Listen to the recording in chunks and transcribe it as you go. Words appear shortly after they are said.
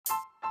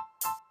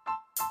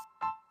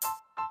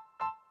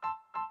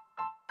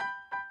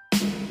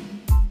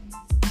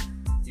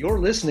You're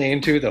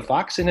listening to the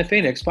Fox and the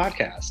Phoenix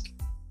podcast,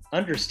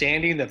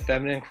 understanding the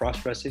feminine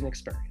cross-dressing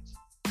experience.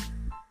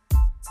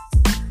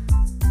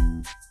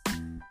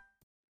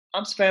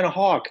 I'm Savannah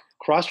Hawk,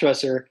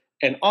 crossdresser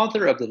and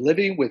author of the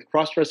Living with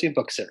Crossdressing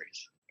book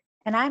series.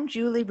 And I'm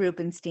Julie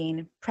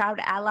Rubenstein,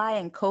 proud ally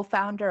and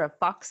co-founder of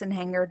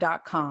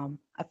foxandhanger.com,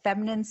 a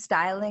feminine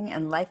styling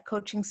and life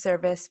coaching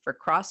service for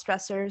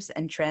crossdressers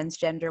and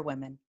transgender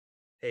women.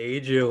 Hey,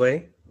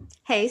 Julie.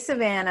 Hey,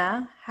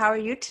 Savannah. How are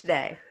you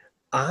today?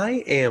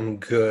 I am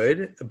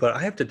good, but I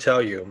have to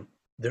tell you,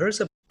 there is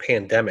a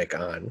pandemic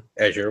on,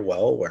 as you're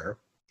well aware.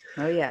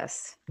 Oh,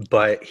 yes.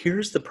 But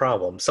here's the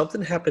problem.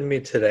 Something happened to me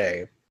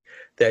today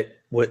that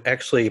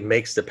actually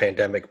makes the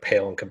pandemic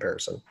pale in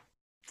comparison.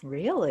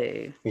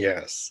 Really?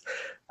 Yes.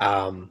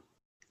 I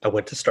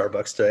went to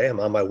Starbucks today. I'm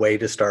on my way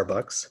to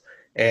Starbucks.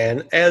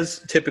 And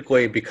as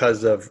typically,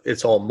 because of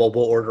it's all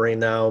mobile ordering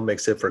now,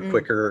 makes it for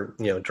quicker,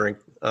 drink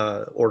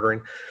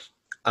ordering,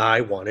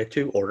 I wanted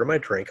to order my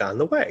drink on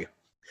the way.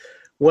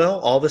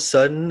 Well, all of a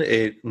sudden,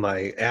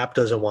 my app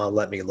doesn't want to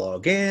let me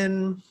log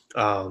in.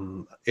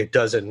 It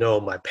doesn't know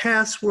my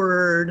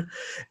password.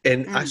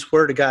 And I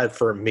swear to God,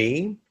 for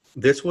me,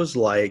 this was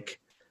like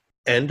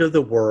end of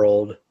the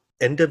world,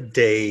 end of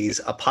days,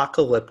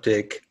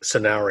 apocalyptic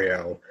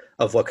scenario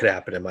of what could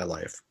happen in my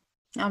life.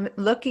 I'm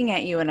looking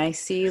at you and I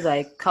see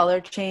like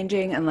color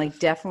changing and like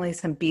definitely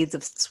some beads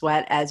of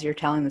sweat as you're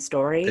telling the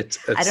story.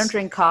 I don't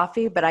drink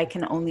coffee, but I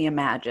can only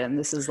imagine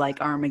this is like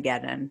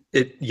Armageddon.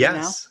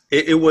 Yes,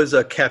 it was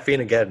a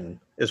caffeine-ageddon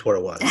is what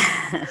it was.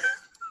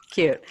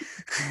 Cute.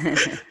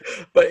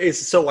 But it's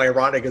so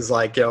ironic is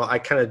like, I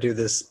kind of do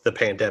the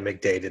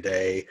pandemic day to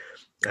day.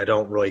 I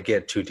don't really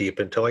get too deep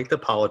into like the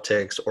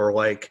politics or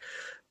like,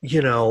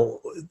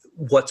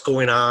 what's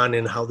going on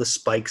and how the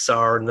spikes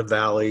are in the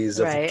valleys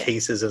of the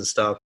cases and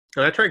stuff.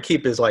 And I try to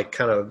keep as like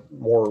kind of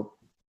more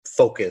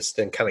focused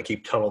and kind of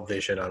keep tunnel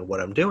vision on what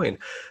I'm doing.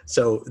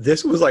 So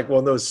this was like one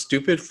of those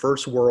stupid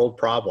first world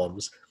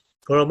problems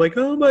where I'm like,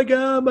 oh my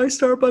God, my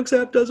Starbucks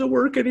app doesn't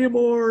work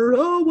anymore.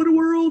 Oh, what a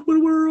world, what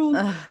a world.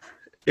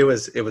 It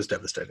was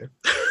devastating.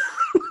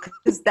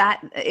 Because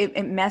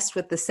it messed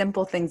with the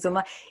simple things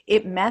and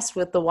it messed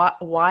with the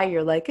why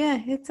you're like,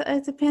 it's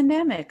a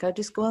pandemic. I'll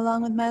just go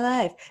along with my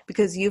life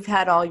because you've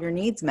had all your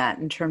needs met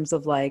in terms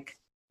of like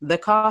the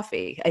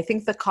coffee. I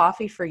think the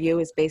coffee for you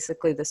is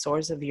basically the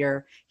source of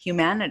your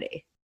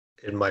humanity.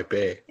 It might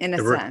be. In a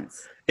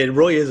sense. It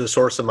really is a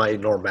source of my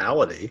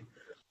normality.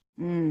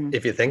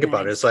 If you think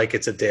about it, it's like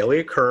it's a daily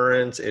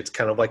occurrence. It's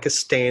kind of like a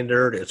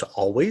standard. It's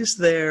always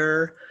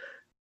there.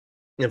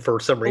 And for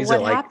some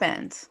reason, what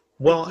happened?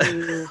 Well,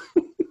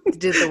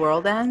 did the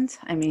world end?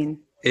 I mean,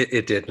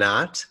 it did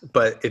not,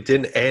 but it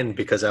didn't end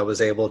because I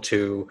was able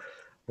to,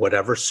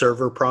 whatever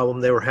server problem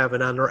they were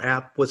having on their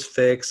app was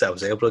fixed. I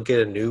was able to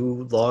get a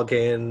new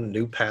login,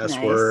 new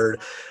password.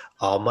 Nice.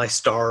 All my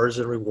stars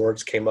and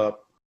rewards came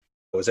up.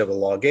 I was able to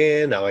log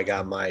in. Now I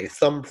got my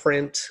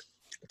thumbprint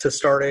to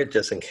start it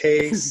just in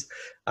case.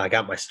 I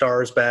got my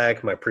stars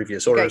back, my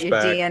previous orders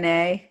back. Got your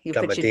DNA. You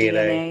got put your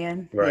DNA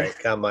in. Right.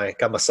 Yeah.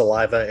 Got my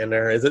saliva in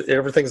there.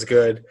 Everything's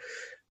good.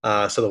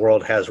 So the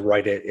world has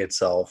righted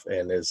itself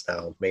and is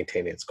now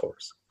maintaining its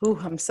course. Ooh,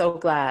 I'm so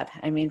glad.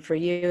 I mean, for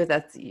you,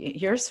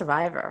 you're a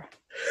survivor.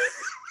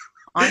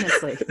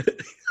 Honestly.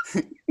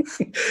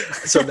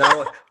 So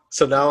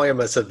now I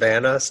am a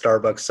Savannah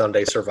Starbucks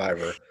Sunday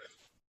survivor.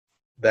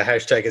 The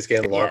hashtag is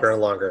getting longer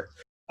and longer.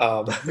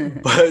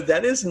 But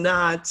that is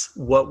not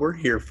what we're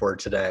here for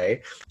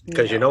today,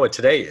 because you know what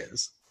today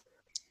is.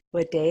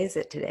 What day is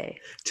it today?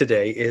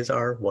 Today is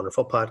our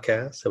wonderful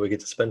podcast, so we get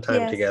to spend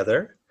time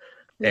together.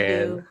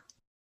 And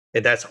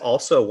that's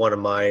also one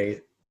of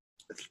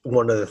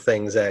the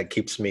things that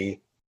keeps me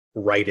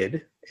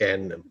righted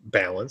and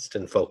balanced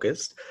and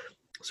focused.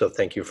 So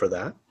thank you for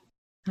that.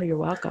 Oh, you're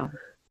welcome.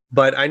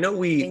 But I know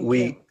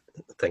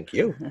thank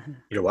you.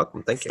 You're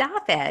welcome. Thank you.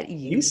 Stop it.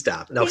 You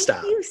stop. No,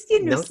 stop.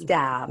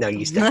 Stop. No,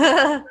 you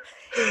stop.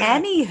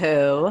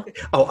 Anywho.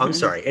 Oh, I'm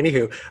sorry.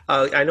 Anywho,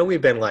 I know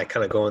we've been like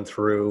kind of going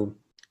through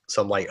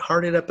some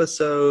lighthearted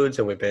episodes,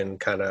 and we've been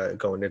kind of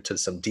going into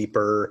some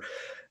deeper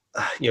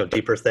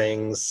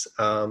things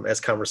as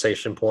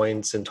conversation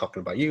points and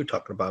talking about you,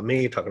 talking about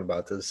me, talking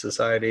about the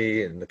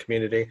society and the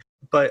community.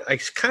 But I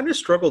kind of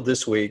struggled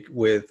this week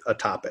with a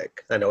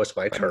topic. I know it's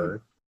my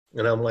turn.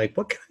 And I'm like,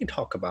 what can I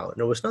talk about? And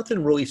there was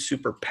nothing really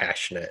super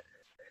passionate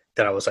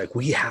that I was like,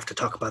 we have to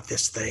talk about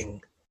this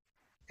thing.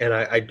 And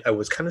I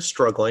was kind of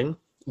struggling,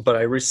 but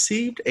I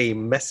received a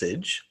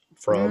message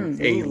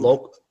from a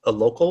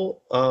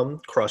local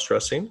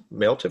cross-dressing,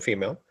 male to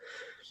female.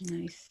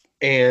 Nice.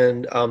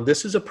 And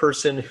this is a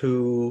person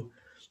who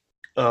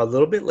a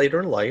little bit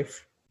later in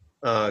life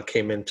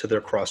came into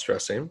their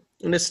cross-dressing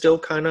and is still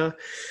kind of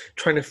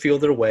trying to feel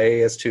their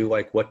way as to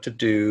like what to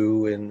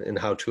do and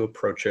how to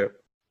approach it.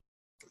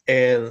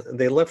 And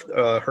they left,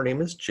 her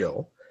name is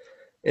Jill,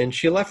 and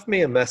she left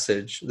me a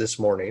message this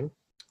morning.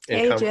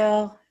 Hey,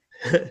 Jill.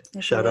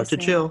 Shout out to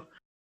Jill.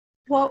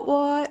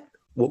 What?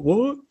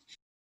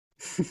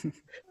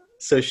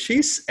 So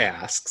she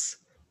asks,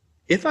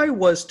 if I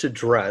was to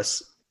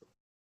dress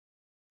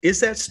is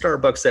that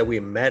Starbucks that we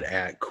met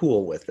at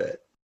cool with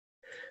it?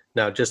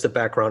 Now, just the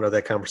background of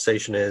that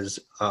conversation is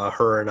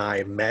her and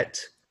I met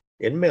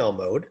in mail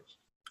mode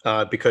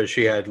because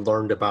she had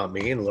learned about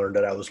me and learned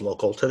that I was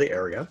local to the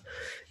area.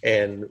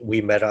 And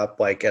we met up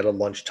like at a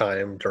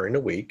lunchtime during the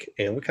week,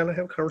 and we kind of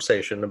have a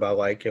conversation about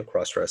like,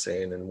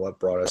 cross-dressing and what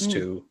brought us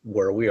to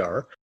where we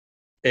are.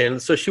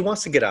 And so she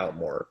wants to get out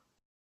more.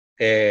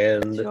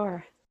 And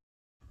Sure.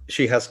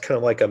 she has kind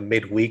of like a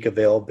midweek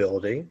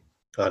availability,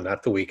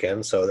 not the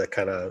weekend. So that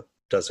kind of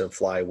doesn't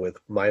fly with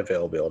my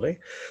availability.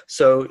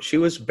 So she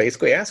was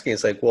basically asking,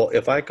 it's like, well,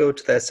 if I go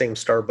to that same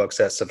Starbucks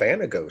that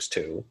Savannah goes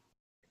to,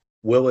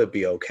 will it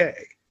be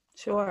okay?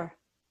 Sure.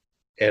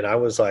 And I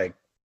was like,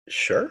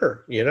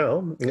 sure,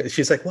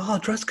 She's like, well, I'll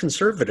dress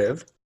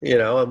conservative.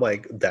 I'm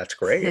like, that's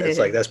great. It's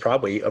like, that's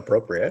probably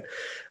appropriate.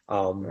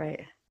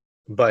 Right.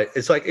 But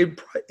it's like,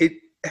 it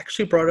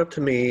actually brought up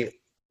to me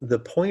the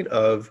point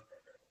of,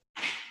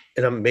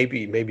 and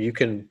maybe you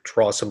can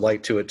draw some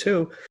light to it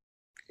too,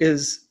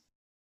 is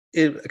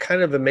it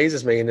kind of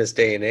amazes me in this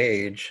day and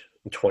age,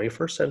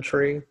 21st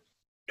century,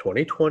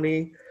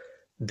 2020,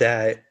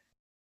 that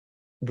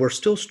we're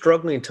still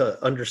struggling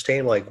to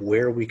understand like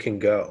where we can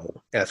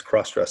go as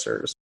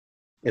cross-dressers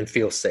and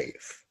feel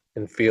safe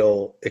and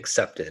feel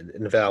accepted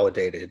and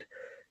validated.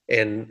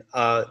 And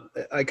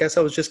I guess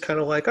I was just kind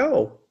of like,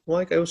 oh,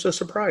 like it was a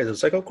surprise.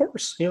 It's like, of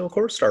course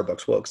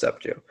Starbucks will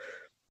accept you.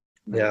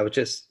 Right. Yeah,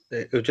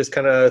 it just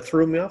kind of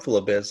threw me off a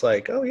little bit. It's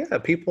like, oh yeah,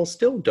 people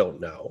still don't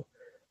know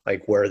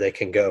like where they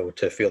can go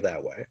to feel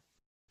that way.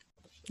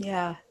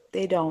 Yeah,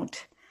 they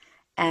don't.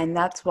 And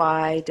that's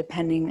why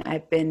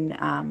I've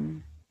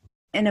been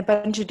in a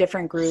bunch of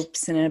different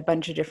groups and in a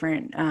bunch of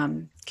different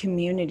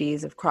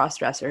communities of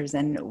cross-dressers.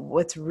 And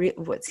what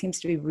seems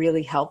to be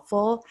really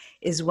helpful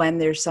is when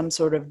there's some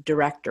sort of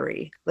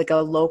directory, like a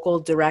local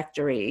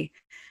directory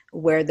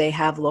where they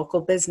have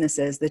local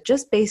businesses that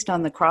just based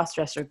on the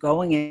cross-dresser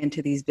going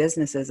into these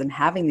businesses and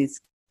having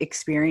these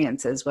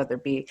experiences, whether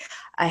it be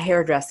a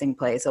hairdressing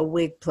place, a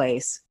wig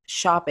place,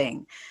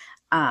 shopping,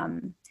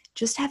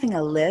 just having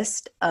a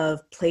list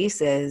of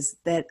places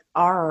that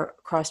are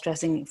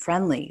cross-dressing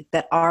friendly,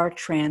 that are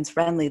trans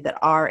friendly, that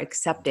are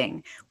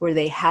accepting, where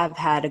they have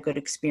had a good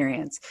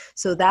experience.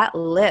 So that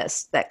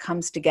list that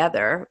comes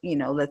together,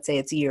 let's say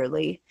it's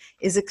yearly,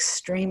 is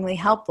extremely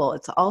helpful.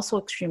 It's also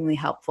extremely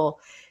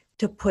helpful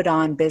to put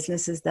on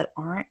businesses that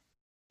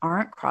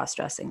aren't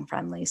cross-dressing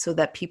friendly, so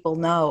that people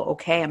know,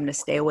 okay, I'm going to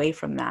stay away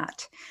from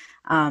that.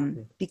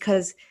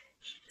 Because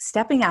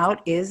stepping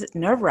out is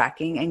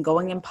nerve-wracking, and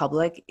going in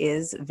public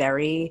is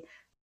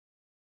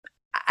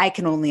I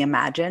can only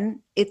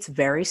imagine, it's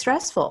very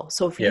stressful.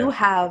 So if you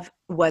have,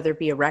 whether it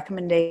be a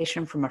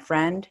recommendation from a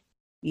friend,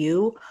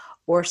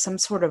 or some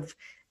sort of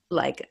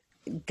like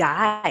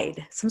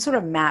guide, some sort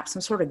of map,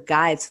 some sort of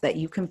guide, so that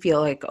you can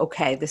feel like,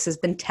 okay, this has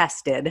been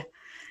tested,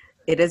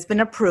 it has been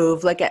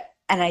approved.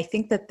 And I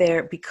think that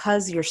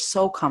because you're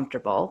so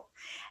comfortable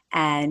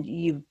and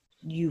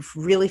you've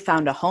really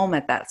found a home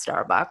at that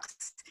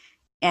Starbucks,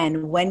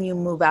 and when you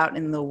move out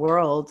in the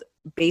world,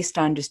 based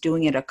on just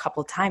doing it a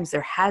couple times,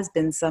 there has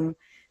been some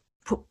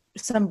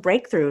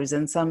breakthroughs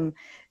and some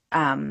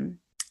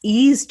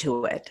ease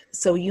to it.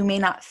 So you may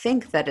not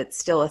think that it's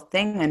still a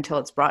thing until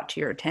it's brought to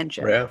your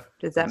attention. Yeah,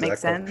 does that make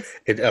sense?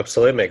 It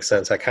absolutely makes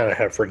sense. I kind of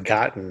had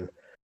forgotten.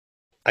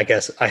 I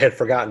guess I had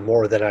forgotten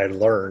more than I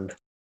learned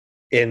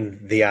in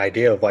the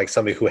idea of like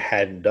somebody who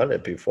hadn't done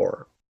it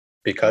before,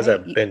 because Right.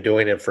 I've been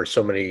doing it for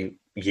so many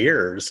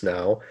years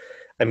now.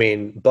 I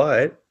mean,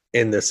 but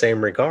in the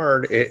same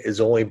regard, it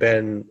has only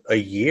been a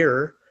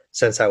year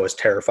since I was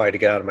terrified to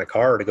get out of my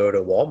car to go to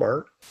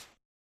Walmart.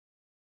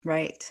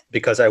 Right.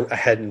 Because I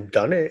hadn't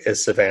done it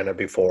as Savannah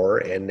before,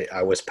 and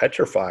I was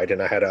petrified,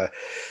 and I had to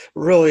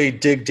really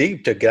dig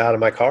deep to get out of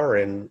my car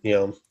and,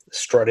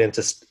 strut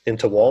into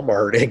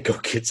Walmart and go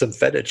get some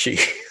feta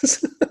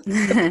cheese.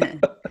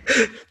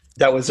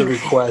 That was a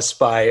request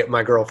by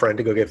my girlfriend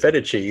to go get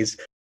feta cheese.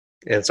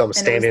 And so I'm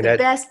standing it was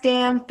the best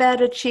damn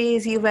feta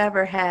cheese you've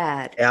ever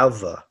had.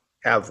 Ever.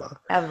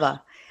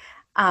 But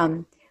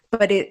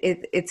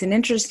it's an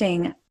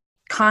interesting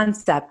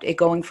concept, it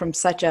going from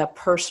such a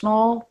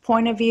personal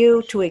point of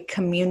view to a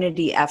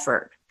community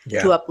effort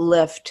to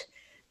uplift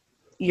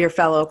your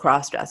fellow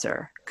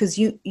crossdresser. Because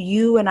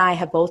you and I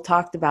have both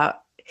talked about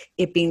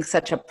it being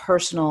such a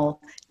personal,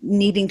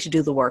 needing to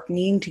do the work,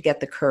 needing to get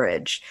the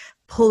courage,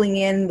 pulling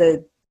in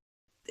the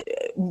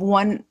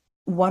one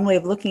way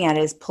of looking at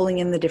it is pulling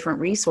in the different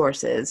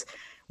resources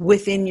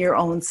within your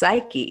own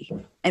psyche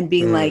and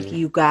being like,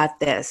 you got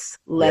this,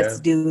 let's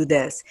do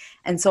this.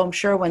 And so I'm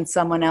sure when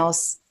someone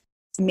else,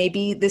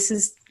 maybe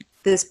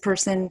this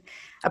person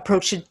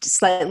approached it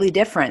slightly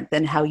different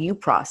than how you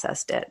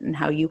processed it and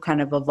how you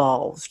kind of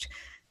evolved.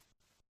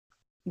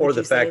 Or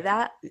the fact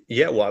that,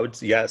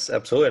 yes,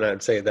 absolutely. And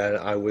I'd say that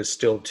I was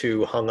still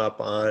too hung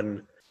up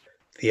on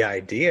the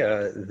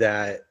idea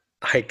that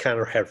I kind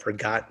of had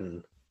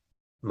forgotten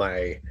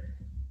my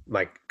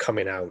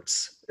coming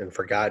outs and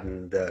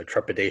forgotten the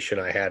trepidation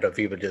I had of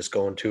even just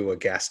going to a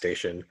gas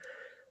station,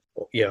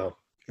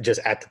 just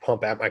at the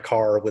pump at my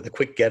car with a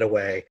quick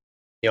getaway.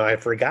 I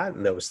had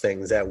forgotten those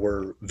things that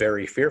were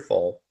very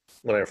fearful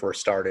when I first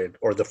started,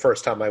 or the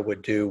first time I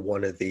would do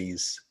one of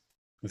these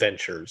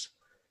ventures.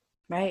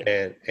 Right.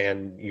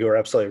 And you're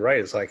absolutely right.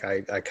 It's like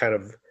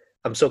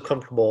I'm so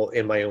comfortable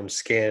in my own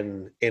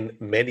skin in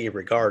many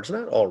regards,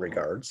 not all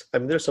regards. I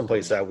mean, there's some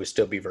places I would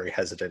still be very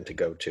hesitant to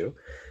go to.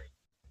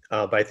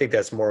 But I think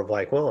that's more of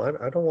like, well,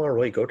 I don't want to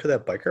really go to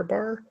that biker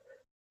bar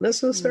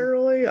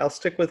necessarily. I'll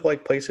stick with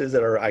like places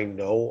that I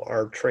know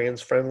are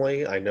trans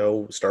friendly. I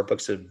know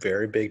Starbucks is a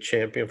very big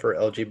champion for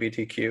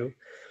LGBTQ.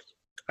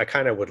 I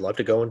kind of would love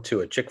to go into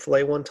a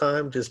Chick-fil-A one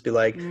time, just be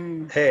like,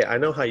 hey, I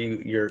know how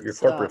your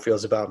corporate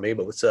feels about me,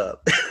 but what's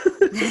up?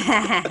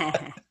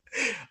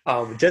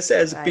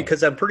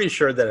 Because I'm pretty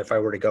sure that if I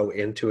were to go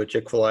into a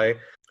Chick-fil-A,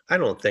 I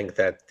don't think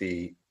that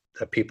the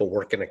people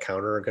working the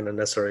counter are going to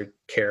necessarily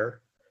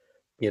care.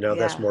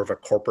 That's more of a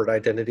corporate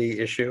identity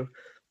issue.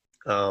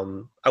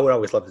 I would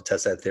always love to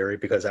test that theory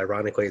because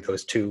ironically,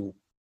 those two,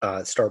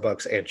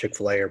 Starbucks and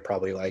Chick-fil-A, are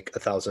probably like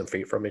 1,000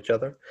 feet from each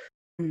other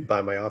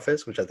by my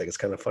office, which I think is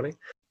kind of funny.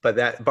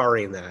 But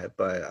barring that,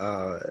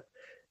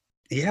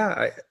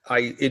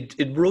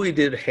 it really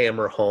did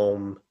hammer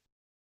home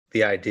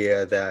the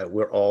idea that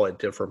we're all at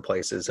different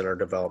places in our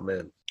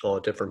development, all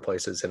at different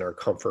places in our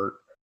comfort.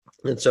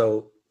 And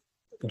so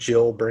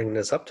Jill bringing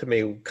this up to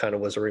me kind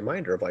of was a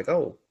reminder of like,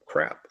 oh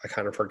crap, I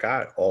kind of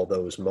forgot all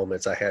those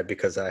moments I had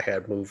because I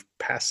had moved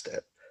past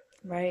it.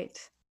 Right.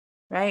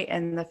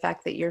 And the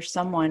fact that you're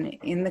someone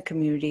in the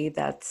community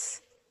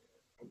that's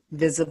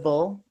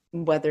visible,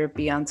 whether it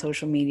be on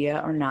social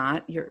media or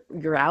not, you're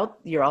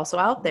also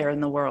out there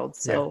in the world.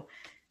 So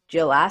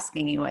Jill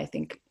asking you, I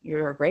think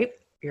you're a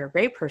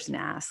great person to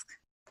ask.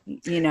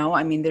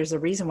 I mean, there's a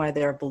reason why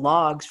there are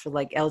blogs for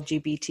like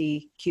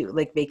LGBTQ,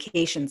 like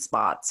vacation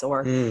spots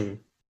or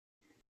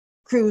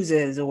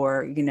cruises,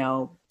 or,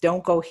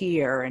 don't go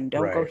here and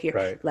don't go here.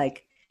 Right.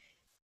 Like,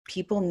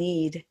 people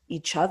need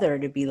each other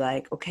to be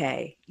like,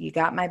 okay, you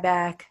got my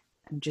back.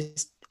 I'm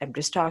just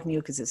talking to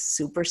you because it's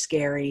super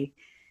scary.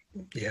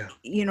 Yeah.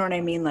 You know what I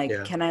mean?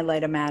 Like, can I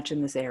light a match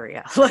in this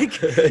area?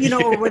 Like,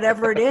 or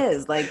whatever it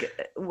is,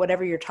 like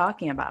whatever you're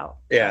talking about.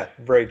 Yeah,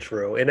 very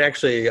true. And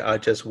actually,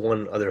 just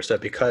one other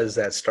step, because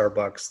that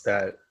Starbucks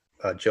that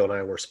Jill and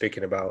I were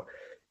speaking about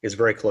is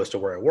very close to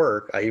where I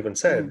work. I even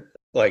said,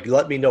 like,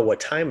 let me know what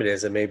time it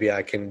is and maybe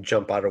I can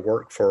jump out of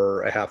work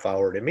for a half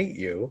hour to meet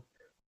you.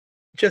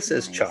 Just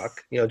as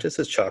Chuck,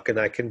 and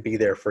I can be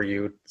there for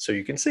you so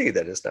you can see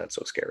that it's not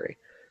so scary.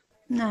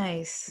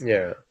 Nice.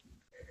 Yeah.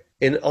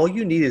 And all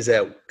you need is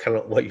that kind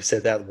of what you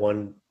said, that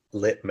one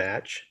lit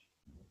match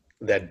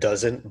that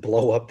doesn't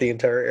blow up the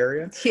entire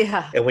area.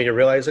 Yeah. And when you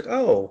realize like,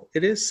 oh,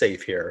 it is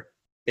safe here.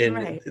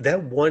 And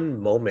that one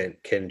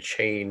moment can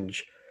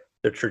change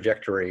the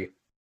trajectory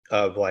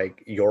of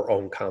like your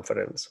own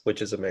confidence,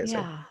 which is amazing.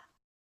 Yeah.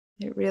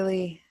 It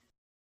really,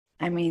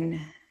 I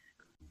mean,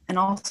 and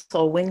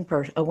also a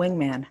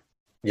wingman.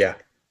 Yeah.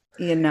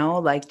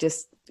 Like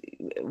just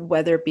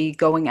whether it be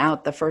going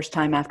out the first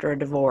time after a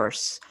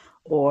divorce,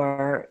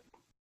 or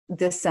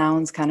this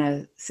sounds kind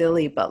of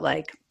silly, but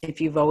like if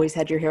you've always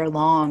had your hair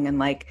long and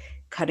like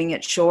cutting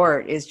it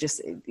short is just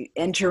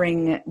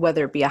entering,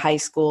 whether it be a high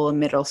school, a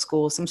middle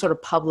school, some sort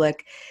of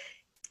public,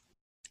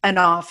 an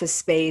office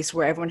space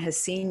where everyone has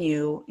seen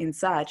you in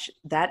such,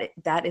 that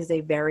is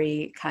a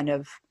very kind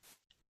of,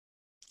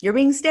 you're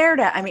being stared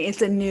at. I mean,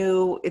 it's a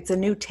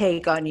new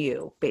take on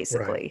you,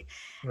 basically.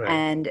 Right.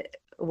 And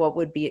what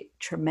would be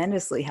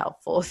tremendously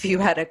helpful if you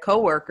had a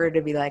coworker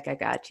to be like, I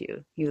got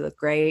you. You look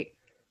great.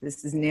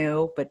 This is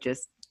new, but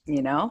just,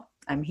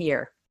 I'm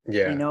here.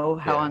 Yeah. You know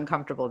how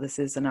uncomfortable this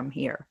is, and I'm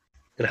here.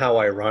 And how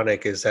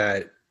ironic is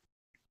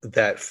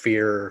that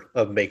fear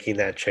of making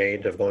that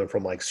change, of going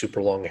from like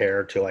super long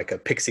hair to like a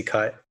pixie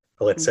cut,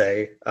 let's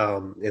say,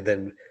 and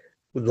then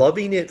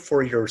loving it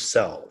for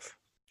yourself.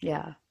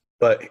 Yeah.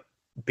 But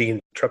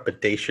being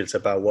trepidatious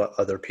about what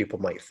other people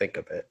might think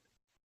of it.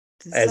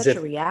 It's such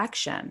a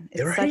reaction.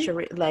 It's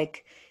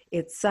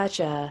such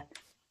a,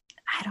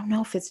 I don't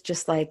know if it's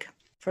just like,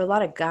 for a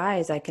lot of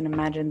guys, I can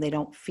imagine they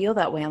don't feel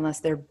that way unless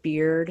their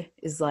beard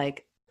is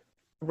like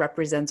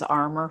represents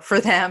armor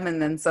for them,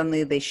 and then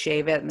suddenly they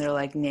shave it and they're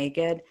like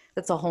naked.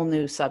 That's a whole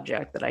new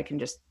subject that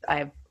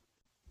I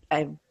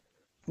have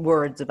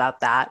words about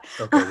that.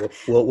 Okay,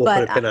 we'll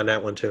put a pin on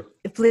that one too.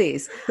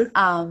 Please.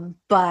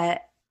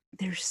 But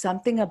there's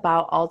something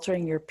about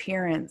altering your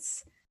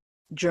appearance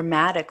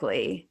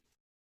dramatically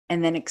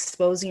and then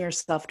exposing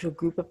yourself to a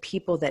group of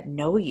people that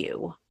know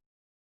you.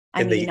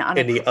 In the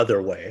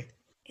other way.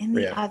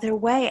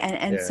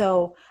 And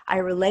so I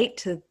relate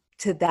to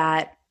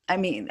that. I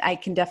mean, I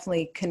can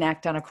definitely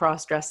connect on a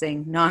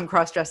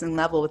non-cross-dressing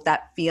level with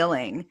that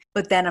feeling,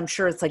 but then I'm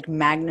sure it's like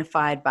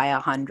magnified by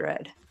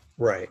 100.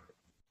 Right.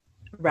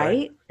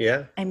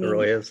 Yeah. I mean, it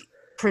really is.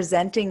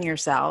 Presenting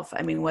yourself,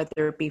 I mean,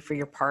 whether it be for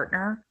your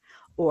partner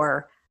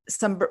or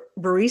some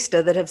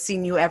barista that have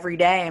seen you every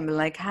day and be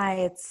like, hi,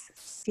 it's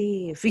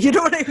Steve. You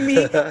know what I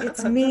mean?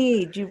 It's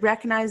me. Do you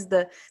recognize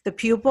the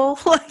pupil?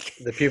 Like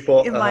the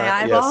pupil in my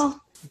eyeball?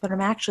 but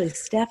I'm actually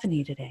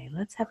Stephanie today.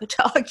 Let's have a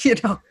talk, you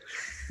know.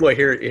 Well,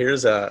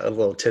 here's a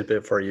little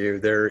tidbit for you.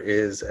 There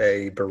is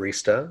a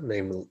barista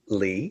named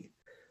Lee,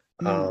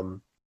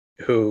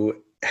 who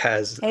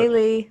has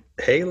Haley.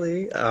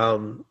 Haley,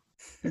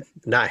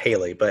 not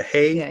Haley, but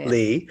hey,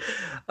 Lee.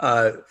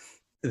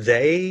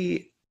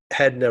 They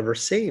had never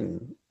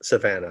seen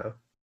Savannah,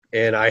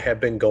 and I have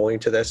been going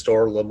to that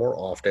store a little more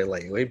often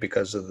lately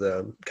because of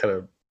the kind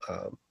of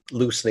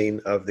loosening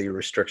of the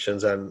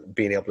restrictions on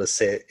being able to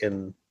sit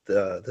in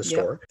the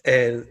store.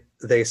 And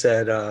they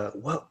said,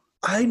 well,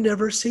 I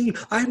never seen you.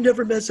 I've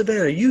never met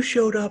Savannah. You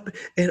showed up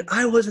and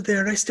I wasn't there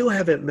and I still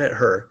haven't met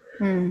her.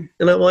 And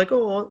I'm like,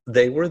 oh,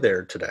 they were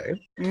there today.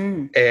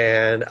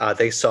 And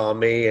they saw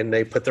me and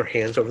they put their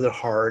hands over their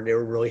heart. And they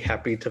were really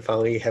happy to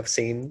finally have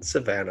seen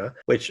Savannah,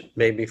 which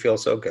made me feel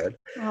so good.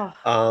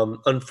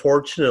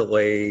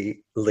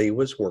 Unfortunately, Lee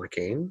was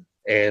working.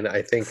 And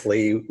I think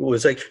Lee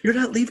was like, you're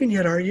not leaving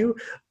yet, are you?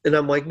 And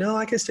I'm like, no,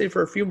 I can stay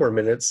for a few more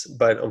minutes.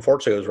 But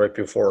unfortunately, it was right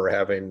before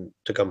having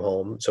to come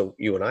home so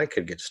you and I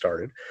could get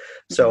started.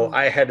 So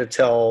I had to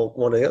tell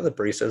one of the other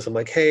baristas, I'm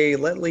like, hey,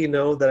 let Lee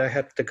know that I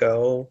have to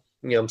go.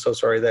 You know, I'm so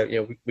sorry that,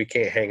 you know, we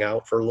can't hang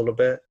out for a little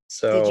bit.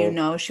 So did you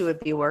know she would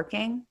be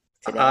working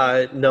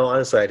today? No,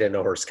 honestly, I didn't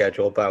know her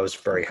schedule, but I was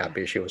very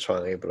happy she was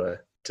finally able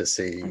to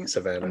see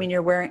Savannah. I mean,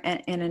 you're wearing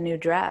in a new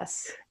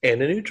dress.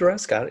 And a new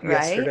dress, got it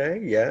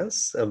yesterday.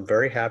 Yes, I'm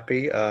very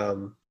happy.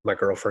 My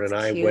girlfriend and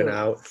I went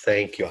out.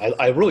 Thank you.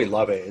 I really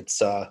love it.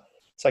 It's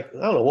like, I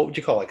don't know, what would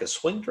you call it, like a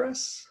swing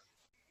dress?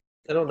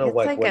 I don't know.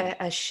 It's like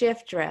a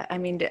shift dress. I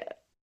mean,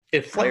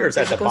 it flares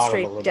at the bottom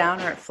a little bit.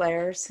 Down or it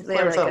flares. They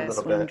have like a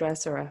swing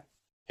dress or a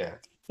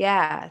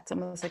it's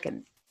almost like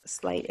a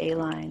slight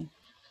A-line.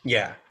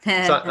 Yeah.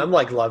 So I'm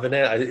like loving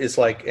it. It's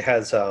like it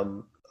has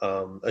a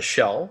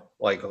shell,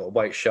 like a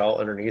white shell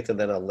underneath, and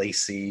then a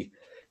lacy,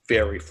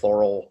 very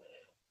floral,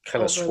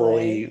 kind of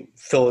swirly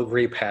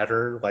filigree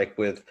pattern, like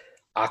with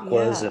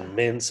aquas and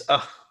mints.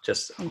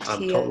 And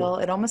teal.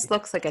 It almost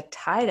looks like a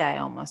tie-dye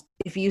almost.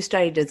 If you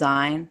study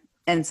design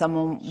and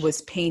someone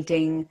was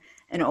painting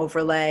an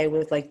overlay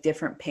with like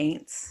different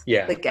paints.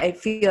 Like I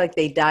feel like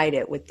they dyed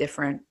it with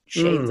different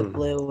shades of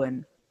blue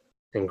and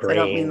greens. I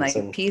don't mean like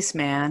a piece,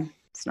 man.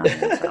 It's not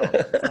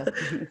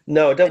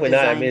no, definitely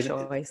not. I mean,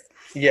 choice.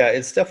 Yeah,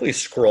 it's definitely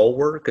scroll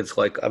work. It's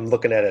like I'm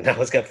looking at it now.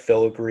 It's got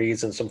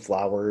filigrees and some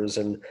flowers,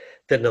 and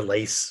then the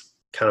lace,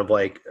 kind of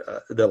like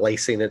the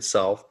lacing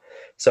itself.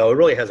 So it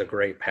really has a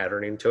great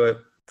patterning to it.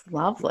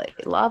 Lovely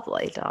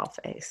doll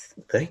face.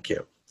 Thank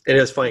you. And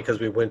it was funny because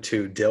we went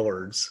to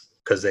Dillard's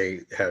because they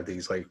have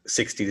these like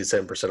 60 to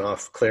 7%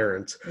 off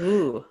clearance.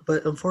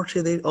 But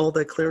unfortunately, all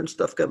that clearance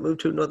stuff got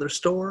moved to another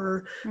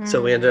store.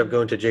 So we ended up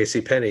going to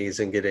JCPenney's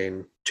and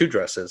getting two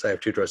dresses. I have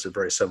two dresses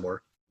very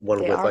similar.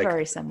 They are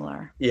very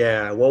similar.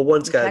 Yeah. Well,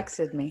 one's got... You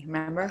texted me,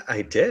 remember?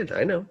 I did.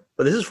 I know.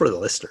 But this is for the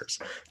listeners.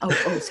 Oh,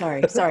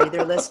 sorry.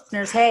 They're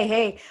listeners.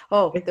 Hey.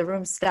 Oh, the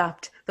room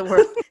stopped. The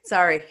word.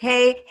 Sorry.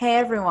 Hey,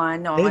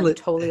 everyone. No, I'm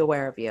totally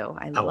aware of you.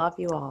 I love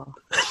you all.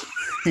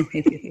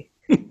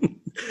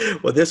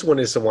 Well, this one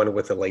is the one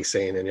with the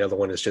lacing, and the other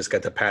one has just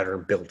got the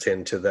pattern built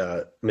into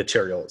the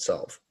material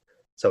itself.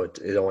 So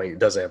it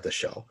doesn't have the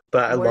shell.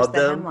 But I love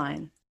them. Where's the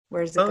hemline?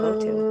 Where does it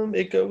go to?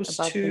 It goes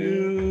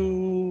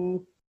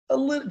to a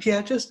little,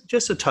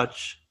 just a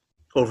touch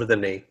over the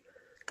knee.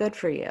 Good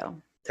for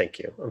you. Thank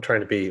you. I'm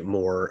trying to be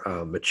more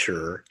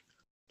mature.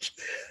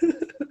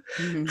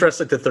 Dressed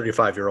like the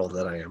 35-year-old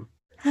that I am.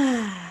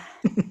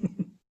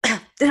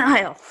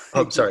 Denial.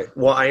 Oh, sorry.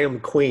 Well, I am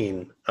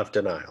queen of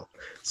denial.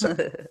 So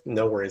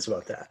no worries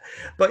about that.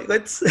 But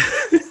let's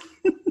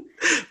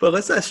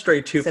not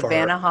stray too far.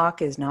 Savannah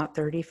Hawk is not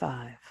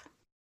 35.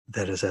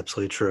 That is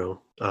absolutely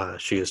true.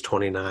 She is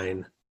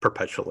 29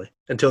 perpetually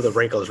until the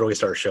wrinkles really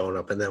start showing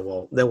up, and then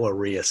we'll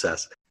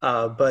reassess.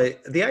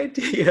 But the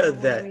idea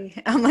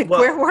that I'm like,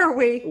 where were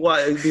we?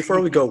 Well,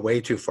 before we go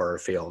way too far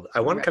afield,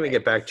 I want to kind of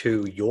get back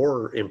to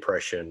your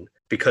impression,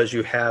 because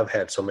you have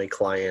had so many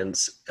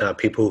clients,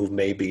 people who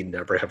maybe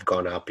never have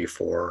gone out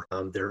before.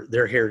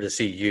 They're here to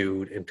see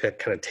you and to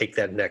kind of take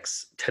that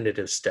next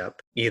tentative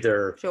step,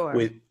 either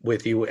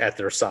with you at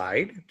their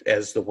side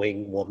as the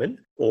wing woman,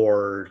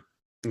 or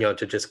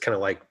to just kind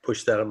of like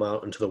push them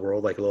out into the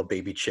world like a little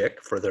baby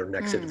chick for their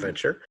next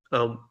adventure.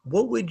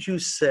 What would you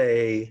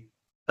say,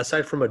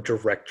 aside from a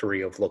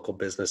directory of local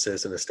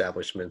businesses and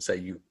establishments that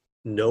you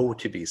know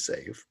to be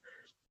safe,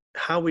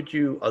 how would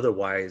you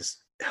otherwise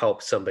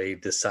help somebody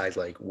decide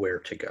like where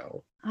to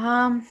go?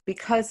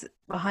 Because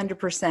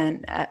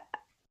 100%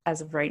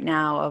 as of right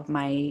now of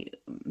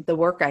the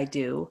work I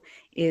do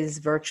is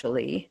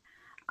virtually,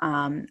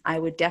 I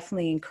would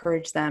definitely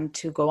encourage them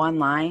to go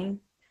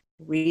online,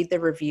 read the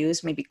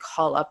reviews, maybe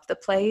call up the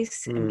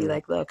place and be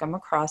like, look, I'm a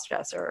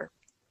crossdresser.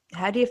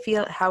 How do you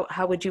feel?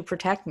 How would you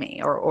protect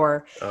me?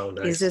 Or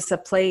nice. Is this a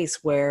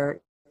place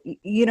where,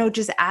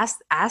 just ask,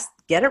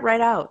 get it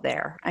right out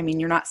there. I mean,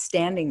 you're not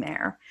standing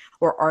there.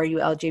 Or are you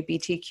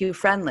LGBTQ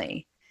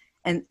friendly?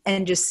 And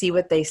just see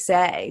what they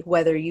say,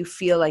 whether you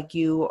feel like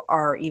you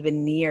are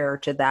even near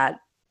to that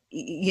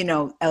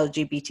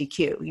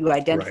LGBTQ, you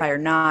identify or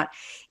not.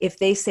 If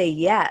they say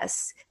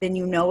yes, then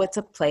it's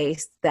a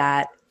place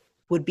that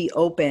would be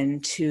open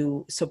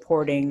to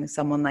supporting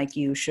someone like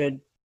you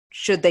should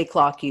they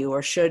clock you,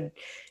 or should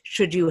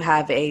you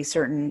have a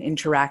certain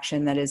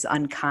interaction that is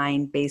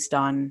unkind based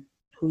on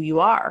who you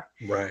are.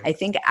 Right. I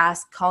think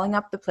calling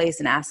up the place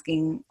and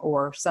asking,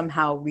 or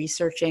somehow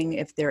researching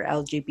if they're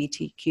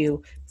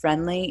LGBTQ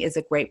friendly, is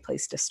a great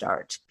place to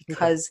start,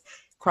 because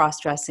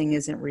cross-dressing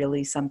isn't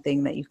really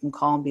something that you can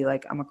call and be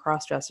like, I'm a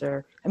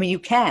cross-dresser. I mean, you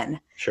can,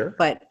 sure,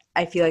 but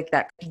I feel like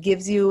that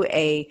gives you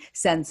a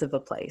sense of a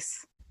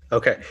place.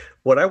 Okay.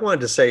 What I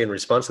wanted to say in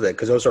response to that,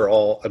 because those are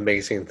all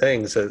amazing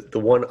things, the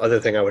one other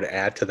thing I would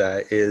add to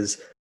that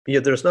is,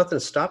 there's nothing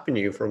stopping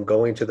you from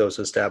going to those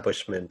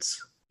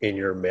establishments in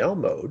your male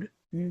mode,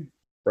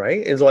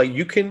 right? It's like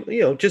you can,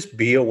 just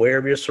be aware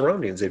of your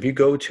surroundings. If you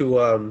go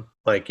to,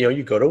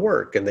 you go to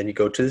work and then you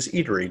go to this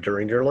eatery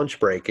during your lunch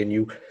break, and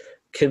you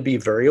can be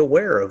very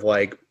aware of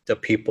the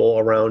people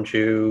around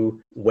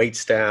you, wait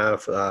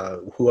staff,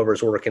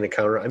 whoever's working the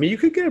counter. I mean, you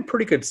could get a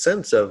pretty good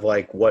sense of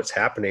what's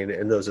happening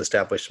in those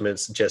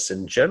establishments just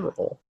in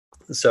general.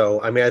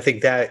 So, I mean, I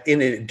think that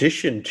in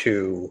addition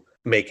to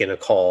making a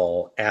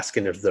call,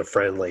 asking if they're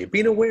friendly,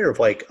 being aware of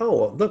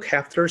oh, look,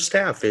 half their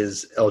staff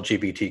is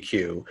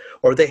LGBTQ,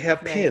 or they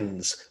have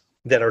pins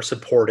that are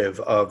supportive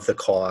of the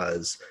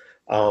cause.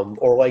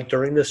 Or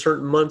during the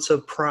certain months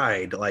of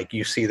Pride,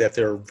 you see that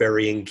they're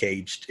very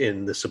engaged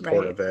in the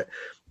support of it.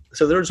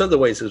 So there's other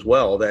ways as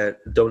well that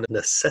don't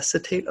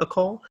necessitate a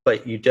call,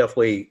 but you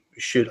definitely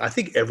should. I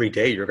think every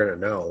day you're going to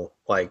know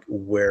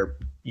where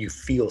you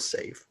feel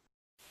safe,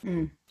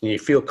 and you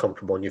feel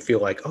comfortable, and you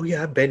feel oh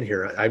yeah, I've been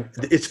here.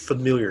 It's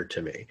familiar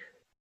to me.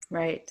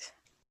 Right.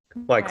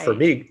 For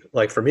me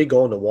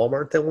going to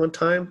Walmart that one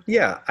time,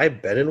 yeah,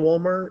 I've been in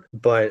Walmart,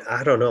 but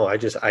I don't know. I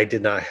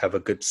did not have a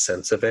good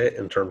sense of it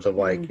in terms of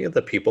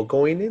the people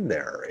going in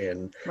there,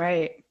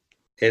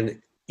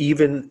 and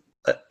even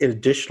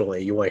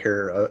additionally, you want to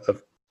hear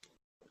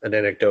an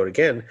anecdote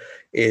again,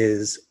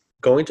 is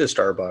going to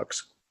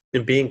Starbucks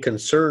and being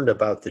concerned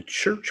about the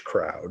church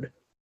crowd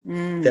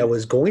that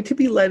was going to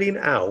be letting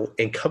out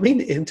and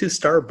coming into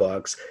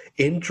Starbucks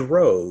in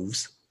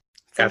droves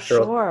at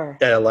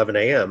 11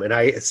 a.m. And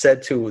I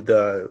said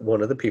to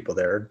one of the people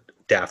there,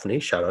 Daphne,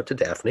 shout out to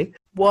Daphne.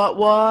 What?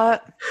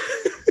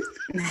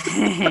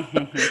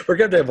 We're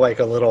going to have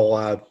a little,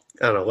 I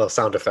don't know, a little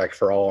sound effect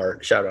for all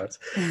our shout outs.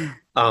 You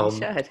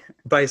should.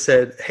 But I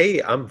said,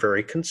 hey, I'm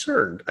very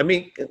concerned. I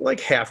mean,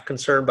 half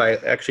concerned,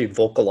 but I actually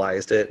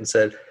vocalized it and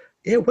said,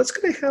 yeah, what's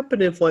going to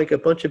happen if a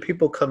bunch of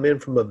people come in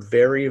from a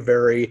very,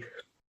 very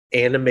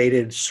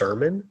animated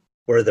sermon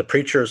where the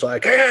preacher's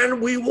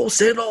and we will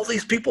send all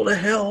these people to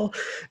hell,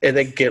 and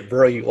they get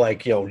very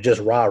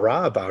just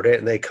rah-rah about it,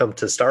 and they come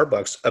to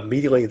Starbucks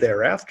immediately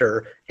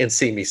thereafter and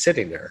see me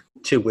sitting there.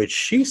 To which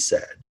she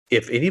said,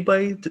 if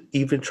anybody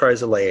even tries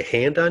to lay a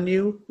hand on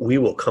you, we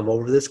will come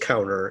over this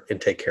counter and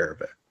take care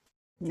of it.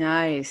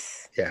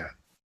 Nice. Yeah.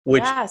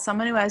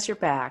 Someone who has your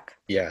back.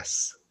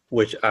 Yes.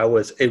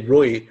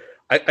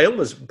 I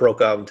almost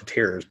broke out into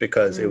tears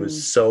because it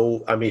was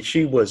so, I mean,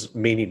 she was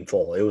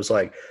meaningful. It was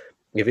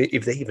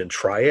if they even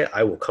try it,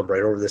 I will come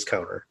right over this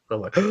counter.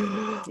 I'm like,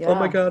 oh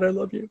my God, I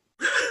love you.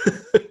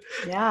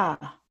 Yeah.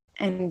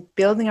 And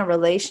building a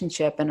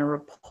relationship and a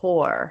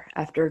rapport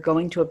after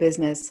going to a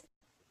business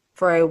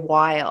for a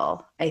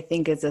while, I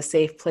think is a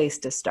safe place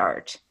to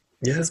start.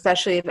 Yeah.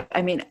 Especially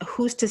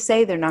who's to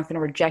say they're not going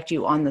to reject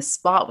you on the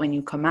spot when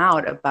you come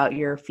out about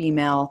your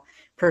female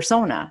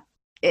persona?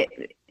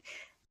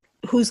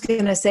 Who's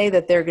going to say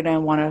that they're going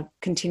to want to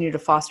continue to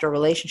foster a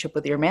relationship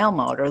with your male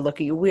mode or look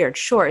at you weird?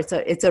 Sure,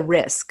 it's a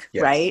risk,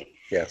 right?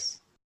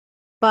 Yes.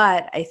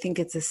 But I think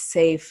it's a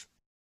safe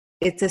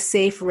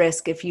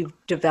risk if you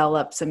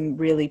develop some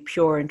really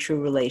pure and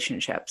true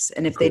relationships.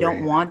 And if they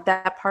don't want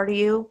that part of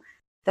you,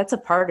 that's a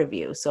part of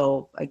you.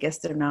 So I guess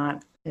they're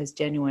not as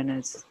genuine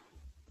as,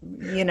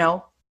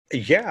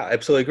 Yeah,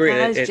 absolutely agree.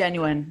 Not as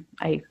genuine.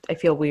 I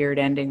feel weird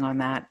ending on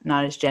that.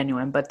 Not as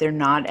genuine, but they're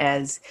not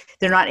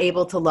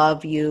able to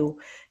love you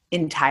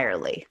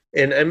entirely.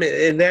 And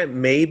that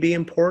may be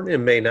important. It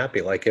may not be.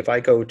 If I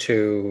go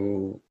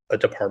to a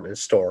department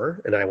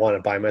store and I want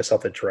to buy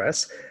myself a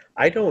dress,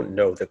 I don't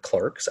know the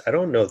clerks. I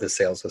don't know the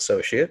sales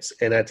associates.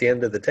 And at the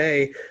end of the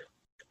day,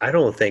 I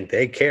don't think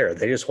they care.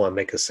 They just want to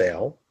make a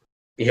sale,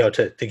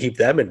 to keep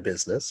them in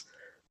business.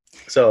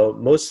 So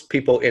most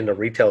people in the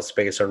retail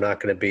space are not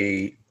going to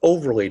be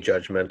overly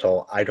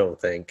judgmental, I don't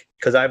think,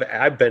 because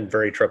I've been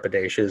very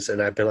trepidatious,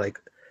 and I've been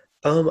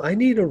I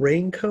need a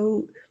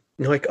raincoat.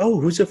 And they're oh,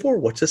 who's it for?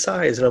 What's the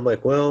size? And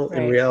I'm well,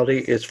 in reality,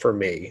 it's for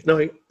me.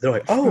 No,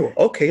 they're oh,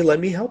 okay, let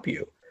me help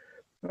you.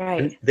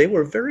 Right. And they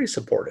were very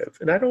supportive,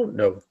 and I don't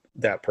know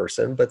that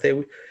person, but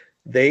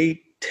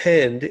they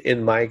tend,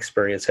 in my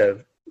experience,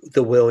 have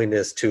the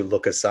willingness to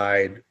look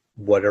aside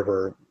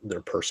whatever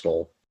their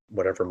personal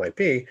whatever might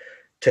be,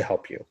 to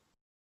help you.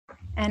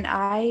 And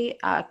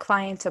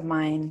clients of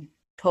mine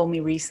told me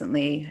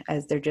recently,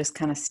 as they're just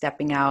kind of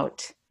stepping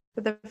out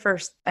for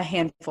a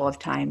handful of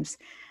times,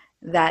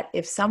 that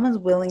if someone's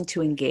willing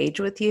to engage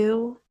with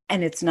you,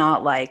 and it's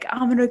not like,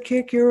 I'm going to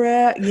kick your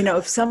ass,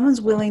 if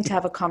someone's willing to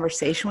have a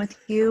conversation with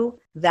you,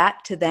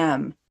 that to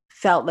them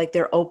felt like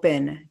they're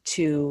open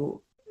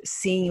to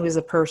seeing you as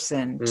a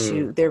person,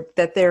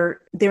 that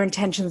their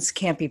intentions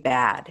can't be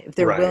bad if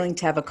they're willing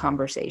to have a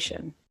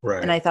conversation.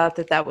 Right. And I thought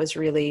that was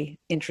really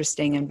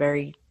interesting and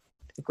very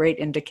great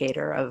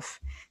indicator of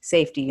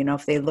safety.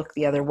 If they look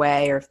the other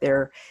way, or if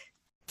they're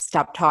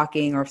stop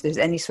talking, or if there's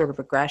any sort of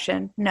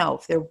aggression. No,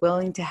 if they're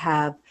willing to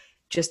have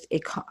just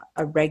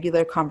a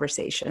regular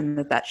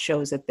conversation, that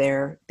shows that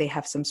they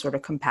have some sort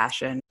of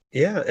compassion.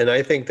 Yeah. And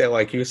I think that,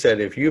 like you said,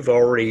 if you've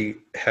already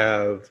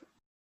have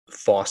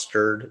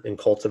fostered and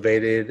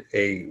cultivated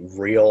a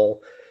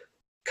real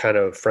kind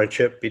of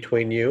friendship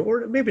between you,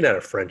 or maybe not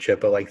a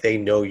friendship, but like they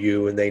know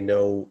you and they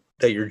know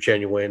that you're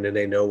genuine and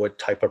they know what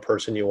type of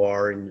person you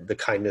are and the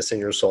kindness in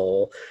your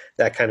soul,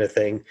 that kind of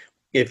thing.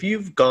 If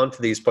you've gone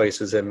to these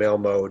places in male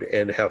mode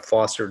and have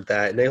fostered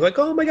that, and they're like,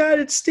 oh my God,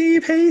 it's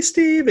Steve. Hey,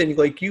 Steve. And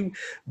like, you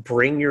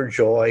bring your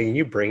joy and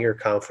you bring your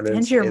confidence.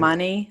 And your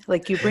money.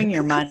 Like, you bring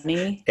your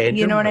money. And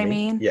you know money. What I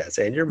mean? Yes.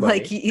 And your money.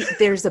 Like,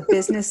 there's a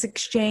business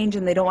exchange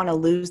and they don't want to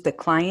lose the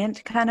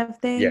client kind of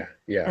thing. Yeah.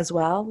 As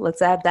well.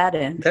 Let's add that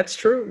in. That's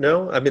true.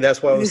 No, I mean,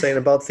 that's what I was saying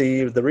about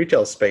the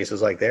retail space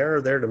is like,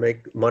 they're there to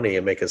make money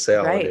and make a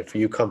sale. Right. And if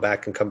you come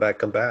back,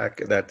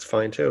 that's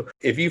fine too.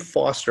 If you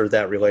foster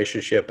that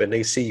relationship and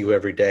they see you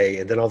every day,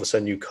 and then all of a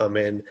sudden you come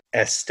in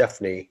as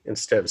Stephanie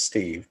instead of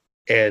Steve,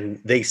 and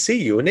they see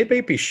you and they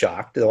may be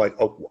shocked. They're like,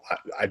 oh,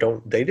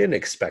 they didn't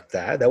expect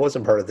that. That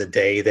wasn't part of the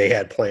day they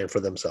had planned for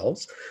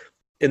themselves.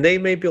 And they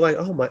may be like,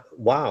 oh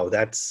wow,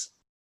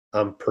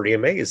 I'm pretty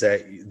amazed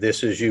that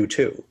this is you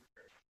too.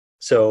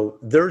 So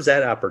there's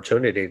that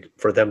opportunity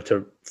for them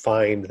to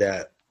find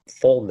that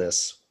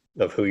fullness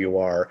of who you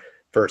are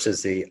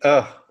versus the,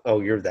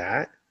 oh, you're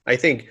that. I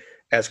think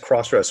as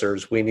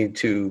crossdressers, we need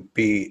to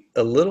be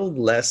a little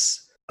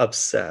less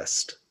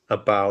obsessed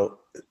about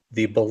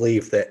the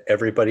belief that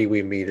everybody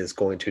we meet is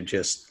going to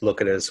just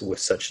look at us with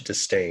such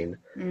disdain.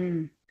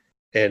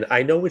 And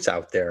I know it's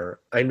out there.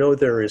 I know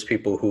there is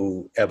people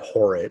who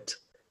abhor it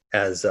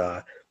as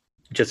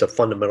just a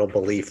fundamental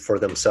belief for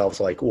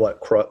themselves, like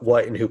what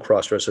and who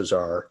crossdressers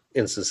are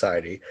in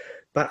society.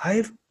 But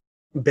I've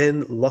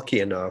been lucky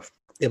enough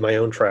in my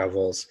own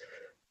travels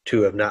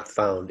to have not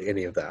found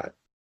any of that.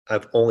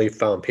 I've only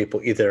found people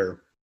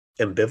either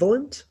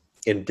ambivalent,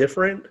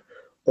 indifferent,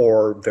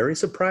 or very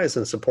surprised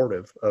and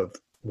supportive of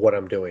what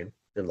I'm doing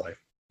in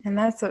life. And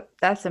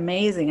that's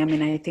amazing. I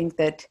mean, I think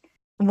that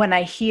when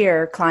I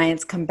hear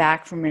clients come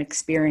back from an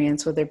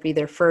experience, whether it be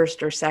their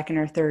first or second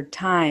or third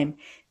time,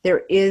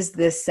 there is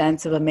this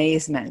sense of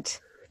amazement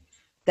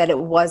that it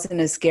wasn't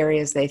as scary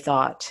as they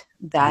thought,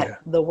 that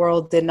the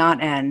world did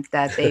not end,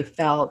 that they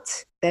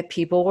felt that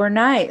people were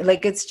nice.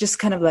 Like, it's just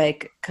kind of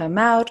like, come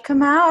out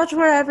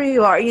wherever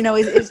you are.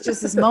 It's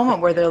just this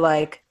moment where they're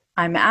like,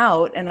 I'm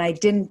out and I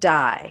didn't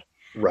die.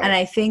 Right. And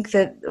I think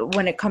that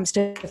when it comes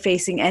to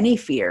facing any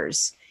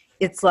fears,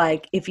 it's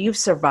like, if you've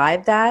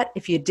survived that,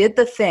 if you did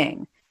the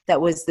thing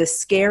that was the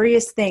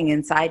scariest thing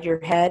inside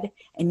your head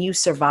and you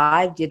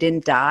survived, you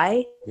didn't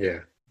die. Yeah.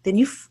 Then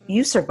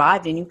you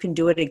survived, and you can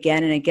do it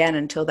again and again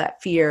until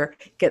that fear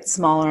gets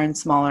smaller and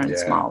smaller and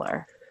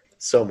smaller.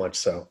 So much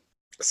so.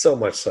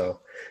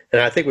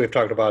 And I think we've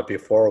talked about it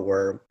before,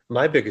 where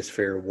my biggest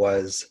fear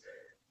was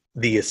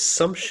the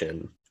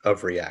assumption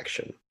of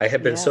reaction. I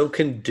had been so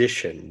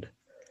conditioned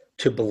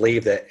to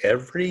believe that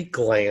every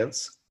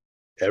glance,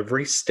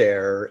 every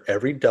stare,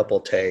 every double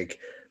take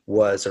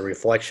was a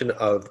reflection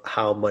of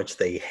how much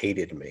they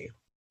hated me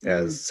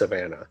as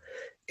Savannah.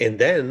 And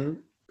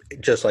then,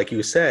 just like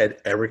you said,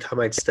 every time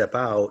I'd step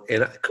out,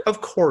 and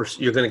of course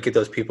you're going to get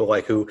those people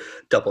like who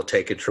double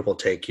take and triple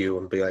take you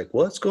and be like,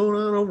 what's going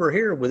on over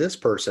here with this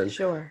person?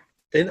 Sure.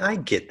 And I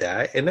get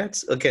that. And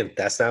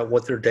that's not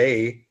what their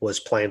day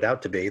was planned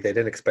out to be. They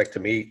didn't expect to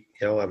meet,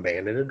 a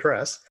man in a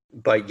dress,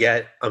 but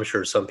yet I'm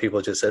sure some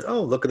people just said,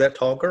 oh, look at that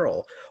tall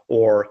girl.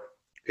 Or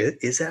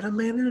is that a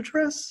man in a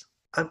dress?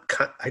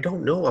 I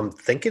don't know. I'm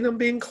thinking I'm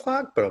being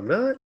clocked, but I'm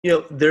not.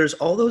 There's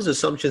all those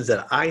assumptions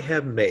that I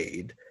have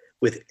made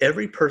with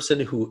every person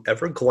who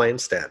ever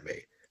glanced at me,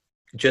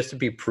 just to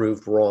be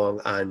proved wrong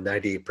on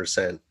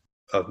 98%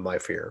 of my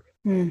fear.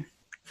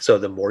 So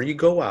the more you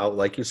go out,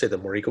 like you said, the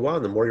more you go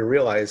out, the more you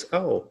realize,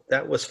 oh,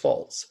 that was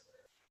false.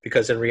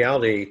 Because in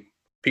reality,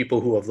 people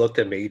who have looked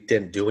at me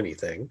didn't do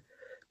anything.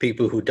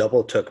 People who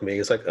double took me,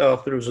 it's like,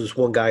 oh, there was this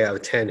one guy out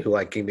of 10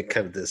 who gave me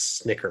kind of this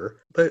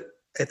snicker. But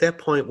at that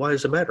point, why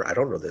does it matter? I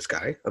don't know this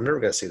guy. I'm never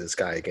going to see this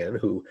guy again,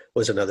 who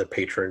was another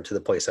patron to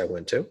the place I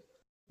went to.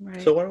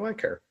 Right. So why do I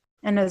care?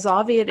 And as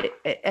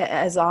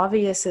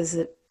obvious as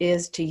it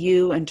is to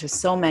you and to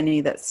so many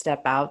that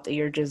step out, that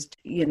you're just,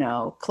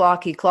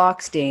 clocky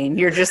Clockstein.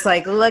 You're just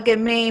like, look at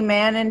me,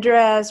 man in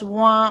dress.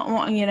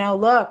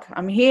 Look,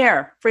 I'm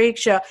here. Freak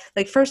show.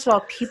 Like, first of all,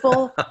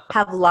 people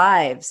have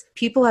lives.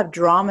 People have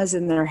dramas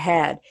in their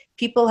head.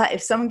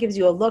 If someone gives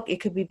you a look,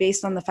 it could be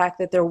based on the fact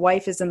that their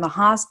wife is in the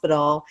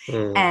hospital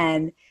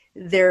and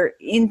they're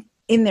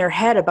in their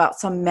head about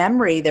some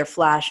memory they're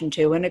flashing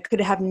to, and it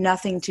could have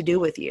nothing to do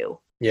with you.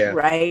 Yeah.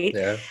 Right.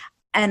 Yeah.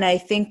 And I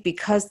think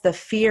because the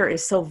fear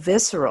is so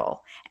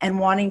visceral and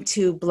wanting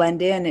to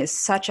blend in is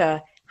such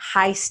a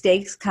high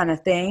stakes kind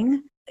of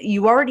thing,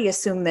 you already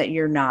assume that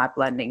you're not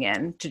blending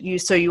in.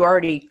 So you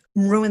already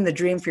ruin the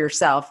dream for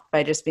yourself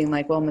by just being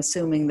like, well, I'm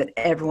assuming that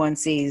everyone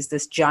sees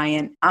this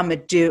giant,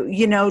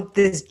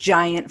 this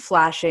giant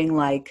flashing,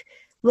 like,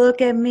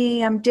 look at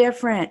me, I'm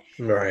different.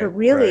 Right. But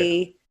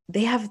really,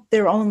 they have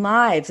their own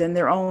lives and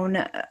their own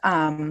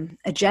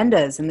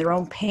agendas and their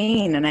own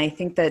pain. And I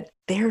think that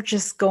they're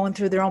just going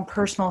through their own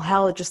personal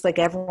hell just like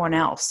everyone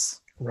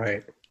else.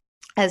 Right.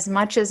 As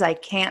much as I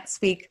can't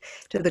speak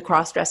to the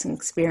cross-dressing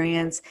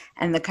experience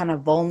and the kind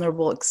of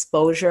vulnerable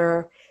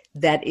exposure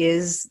that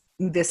is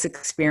this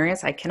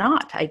experience, I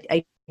cannot.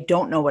 I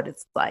don't know what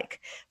it's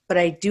like. But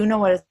I do know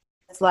what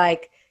it's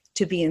like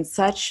to be in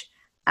such...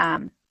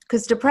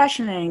 because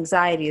depression and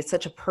anxiety is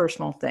such a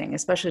personal thing,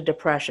 especially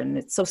depression.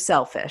 It's so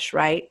selfish,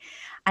 right?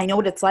 I know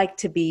what it's like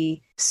to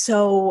be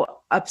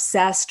so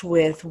obsessed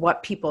with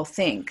what people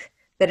think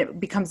that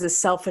it becomes this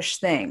selfish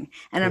thing.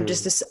 And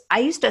I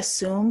used to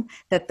assume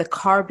that the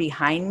car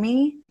behind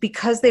me,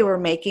 because they were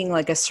making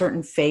like a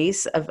certain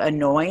face of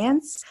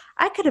annoyance,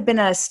 I could have been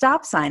at a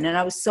stop sign and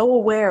I was so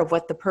aware of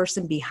what the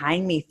person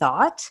behind me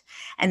thought,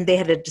 and they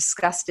had a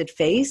disgusted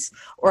face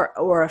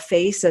or a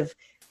face of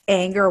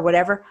anger or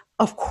whatever.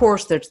 Of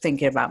course they're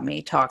thinking about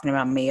me, talking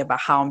about me, about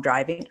how I'm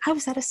driving. I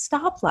was at a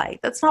stoplight.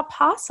 That's not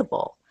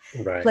possible.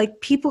 Right. Like,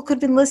 people could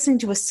have been listening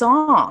to a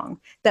song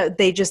that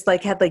they just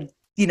like had like,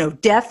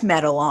 death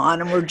metal on,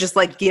 and we're just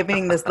like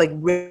giving this like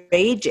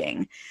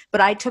raging.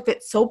 But I took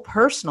it so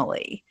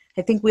personally.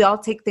 I think we all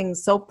take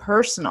things so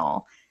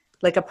personal,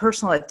 like a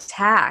personal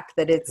attack,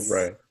 that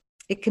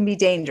it can be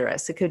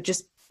dangerous. It could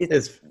just,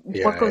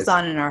 what goes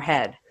on in our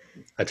head.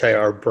 I tell you,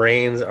 our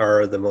brains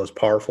are the most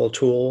powerful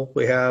tool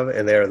we have,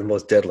 and they are the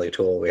most deadly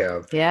tool we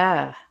have.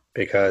 Yeah.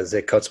 Because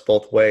it cuts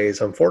both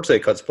ways. Unfortunately,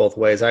 it cuts both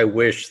ways. I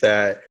wish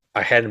that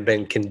I hadn't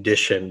been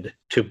conditioned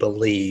to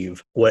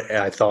believe what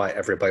I thought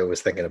everybody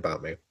was thinking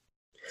about me.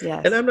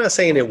 Yes. And I'm not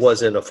saying it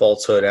wasn't a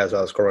falsehood as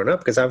I was growing up,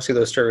 because obviously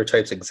those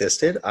stereotypes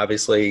existed.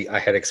 Obviously, I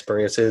had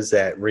experiences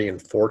that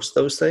reinforced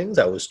those things.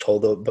 I was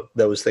told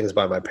those things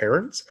by my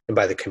parents and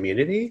by the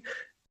community,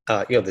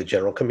 the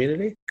general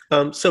community.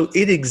 So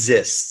it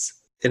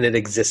exists, and it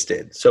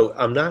existed. So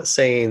I'm not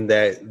saying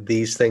that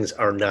these things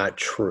are not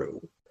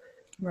true.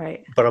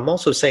 Right. But I'm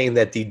also saying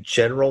that the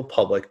general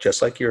public,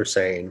 just like you're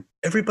saying,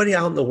 everybody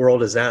out in the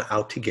world is not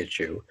out to get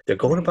you. They're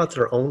going about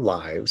their own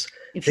lives.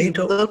 If you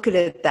look at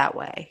it that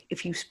way,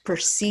 if you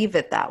perceive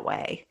it that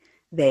way,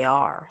 they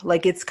are.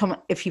 Like,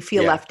 if you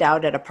feel left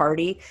out at a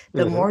party,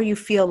 the more you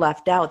feel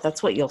left out,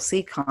 that's what you'll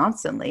see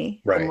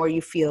constantly. Right. The more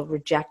you feel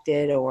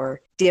rejected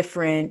or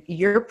different,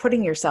 you're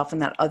putting yourself in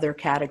that other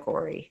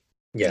category.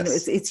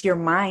 Yes. It's your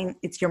mind.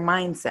 It's your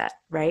mindset,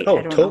 right? Oh,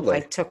 I don't totally. know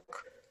if I took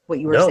what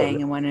you were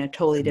saying and went in a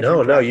totally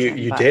different direction.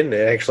 You didn't.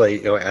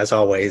 Actually, as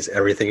always,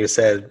 everything you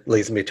said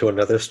leads me to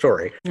another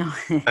story.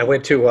 I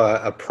went to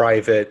a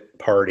private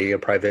party, a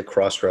private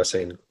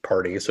cross-dressing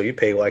party. So you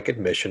pay like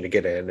admission to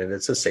get in, and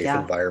it's a safe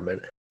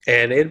environment.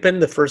 And it had been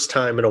the first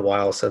time in a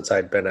while since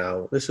I'd been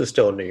out. This was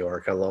still in New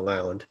York on Long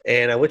Island.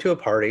 And I went to a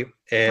party.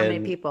 And, how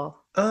many people?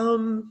 I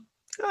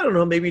don't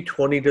know, maybe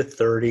 20 to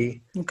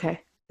 30. Okay.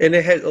 And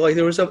it had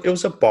it was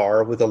a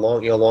bar with a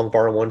long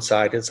bar on one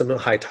side and some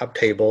high top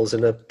tables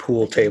and a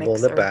pool table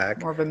in the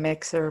back. More of a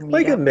mixer.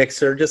 Like a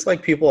mixer, just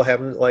like people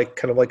having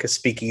kind of like a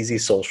speakeasy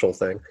social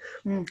thing.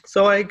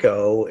 So I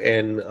go,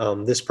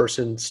 and this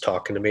person's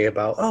talking to me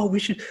about, we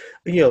should,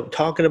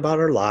 talking about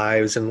our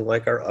lives and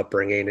like our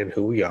upbringing and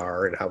who we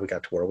are and how we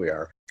got to where we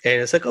are.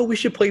 And it's like, we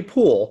should play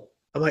pool.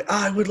 I'm like,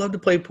 I would love to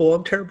play pool.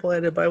 I'm terrible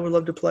at it, but I would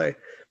love to play.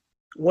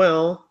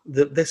 Well,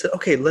 they said,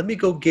 okay, let me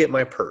go get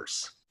my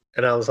purse.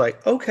 And I was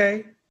like,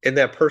 okay. And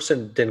that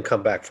person didn't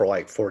come back for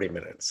like 40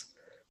 minutes.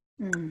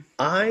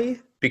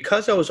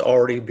 Because I was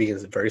already being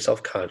very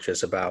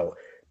self-conscious about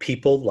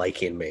people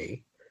liking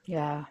me.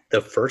 Yeah.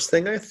 The first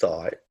thing I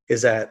thought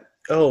is that,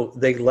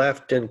 they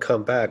left, didn't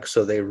come back,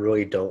 so they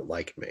really don't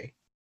like me.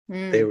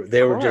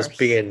 They were just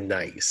being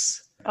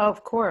nice. Oh,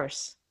 of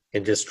course.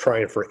 And just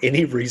trying for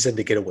any reason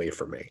to get away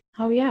from me.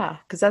 Oh, yeah.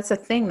 Because that's a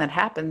thing that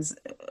happens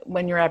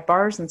when you're at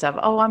bars and stuff.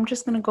 Oh, I'm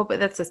just going to go, but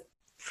that's a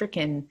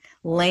freaking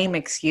lame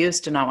excuse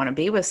to not want to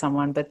be with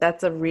someone, but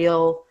that's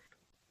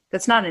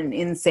not an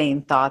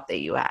insane thought that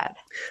you had.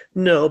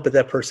 No, but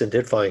that person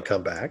did finally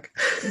come back.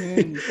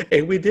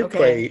 And we did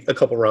play a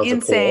couple rounds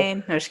of pool.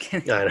 Insane. No, just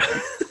kidding. I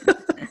know.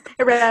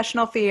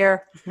 Irrational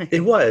fear.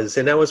 It was.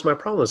 And that was my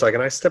problem. It's like,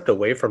 and I stepped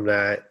away from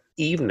that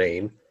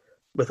evening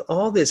with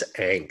all this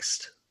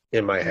angst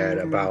in my head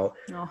about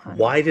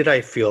why did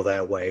I feel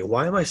that way?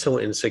 Why am I so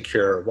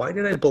insecure? Why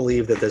did I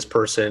believe that this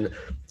person,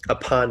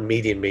 upon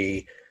meeting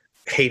me,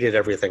 hated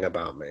everything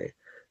about me?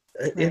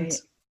 Right.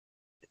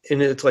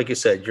 And it's like you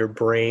said, your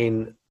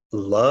brain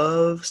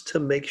loves to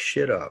make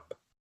shit up.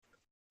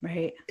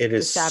 Right. It To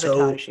is so,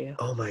 sabotage you.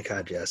 oh my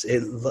God, yes.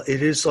 It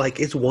is like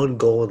its one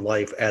goal in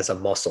life as a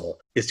muscle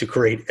is to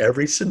create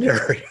every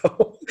scenario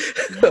of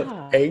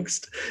Yeah.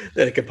 angst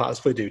that it can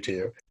possibly do to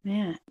you.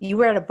 Yeah. You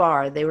were at a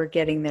bar. They were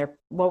getting their,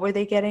 what were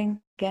they getting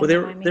Well, again? they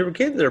were Remind they me. were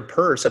getting their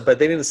purse, but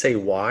they didn't say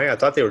why. I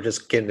thought they were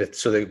just getting it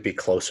so they'd be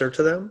closer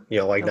to them,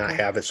 like not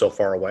Okay. have it so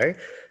far away.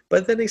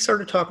 But then they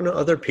started talking to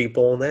other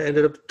people, and that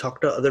ended up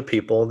talking to other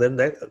people, and then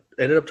that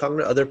ended up talking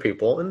to other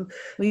people, and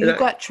Well, and you I,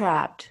 got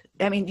trapped.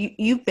 I mean,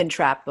 you've been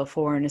trapped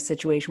before in a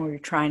situation where you're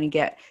trying to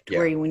get to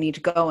where yeah, you need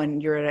to go,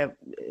 and you're at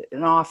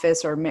an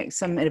office or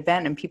some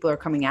event, and people are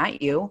coming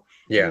at you,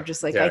 and you're yeah,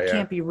 just like, I yeah, yeah,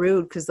 can't be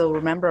rude because they'll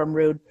remember I'm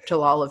rude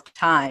till all of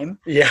time,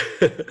 yeah,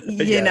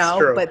 you yes, know.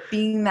 true, But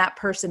being that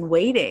person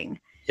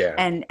waiting, yeah,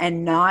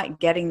 and not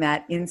getting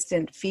that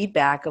instant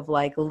feedback of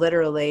like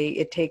literally,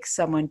 it takes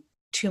someone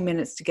 2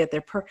 minutes to get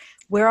their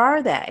where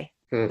are they?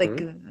 Like,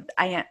 hmm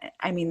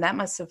I mean, that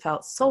must have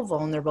felt so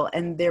vulnerable,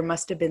 and there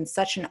must have been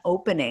such an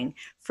opening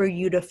for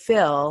you to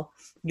fill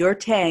your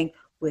tank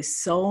with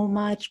so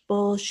much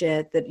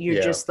bullshit that you're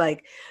yeah, just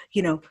like,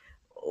 you know,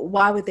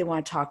 why would they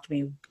want to talk to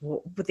me?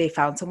 But they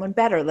found someone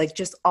better. Like,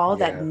 just all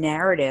that yeah,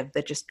 narrative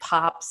that just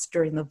pops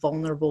during the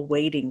vulnerable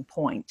waiting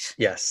point.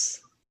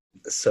 yes.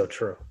 So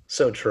true.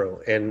 So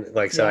true. And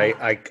like so Yeah.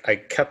 I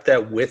kept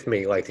that with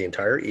me like the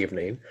entire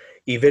evening.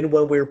 Even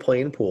when we were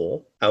playing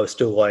pool, I was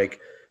still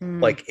Mm,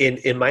 like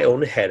in my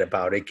own head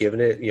about it, giving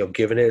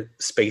it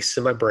space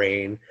in my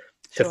brain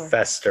to sure.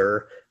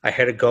 fester. I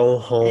had to go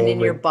And in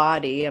home your and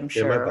body, I'm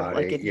in my sure, like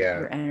body. in Yeah.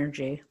 your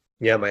energy.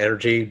 Yeah, my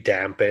energy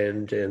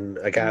dampened and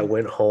I Mm,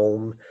 went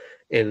home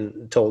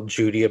and told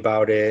Judy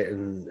about it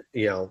and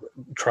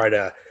try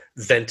to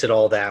vent it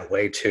all that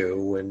way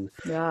too. And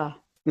yeah.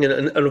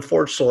 and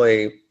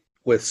unfortunately,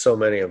 with so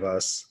many of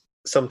us,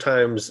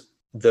 sometimes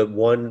the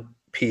one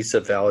piece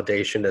of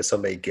validation that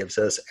somebody gives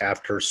us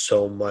after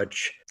so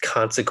much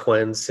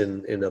consequence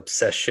and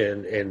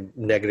obsession and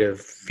negative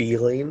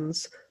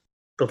feelings,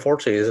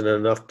 unfortunately, isn't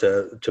enough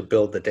to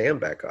build the dam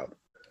back up,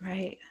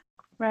 Right.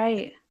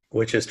 Right.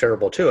 which is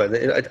terrible too.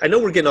 And I know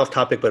we're getting off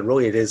topic, but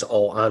really it is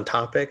all on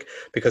topic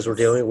because we're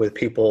It's dealing with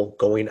people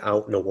going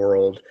out in the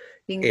world.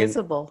 being And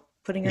visible,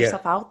 putting yeah,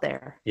 yourself out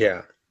there.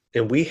 yeah.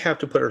 And we have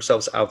to put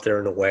ourselves out there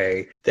in a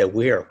way that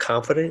we are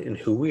confident in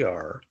who we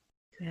are.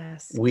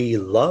 Yes. We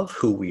love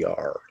who we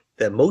are,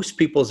 that most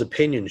people's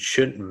opinions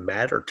shouldn't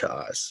matter to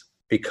us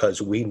because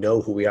we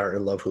know who we are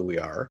and love who we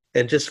are.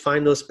 And just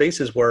find those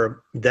spaces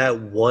where that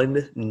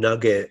one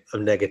nugget of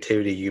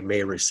negativity you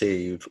may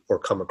receive or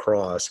come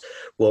across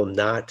will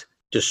not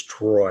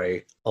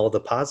destroy all the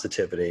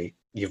positivity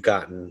you've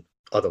gotten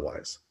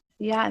otherwise.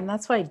 Yeah. And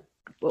that's why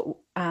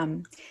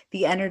um,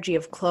 the energy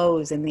of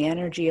clothes and the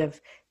energy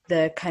of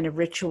the kind of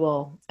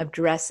ritual of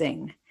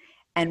dressing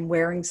and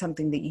wearing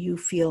something that you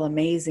feel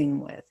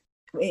amazing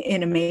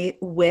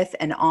with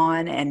and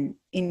on and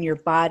in your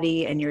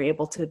body, and you're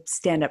able to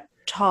stand up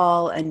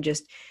tall and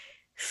just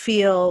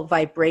feel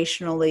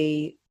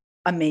vibrationally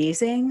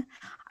amazing.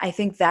 I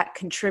think that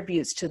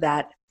contributes to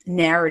that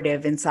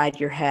narrative inside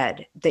your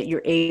head that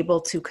you're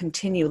able to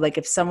continue. Like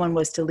if someone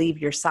was to leave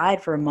your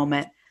side for a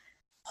moment,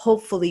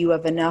 hopefully you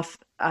have enough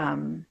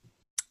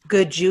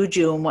good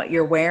juju in what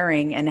you're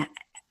wearing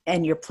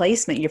and your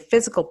placement, your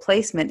physical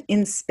placement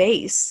in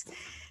space,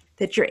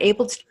 that you're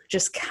able to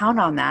just count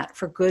on that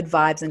for good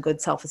vibes and good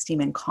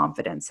self-esteem and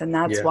confidence. And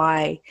that's Yeah.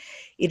 why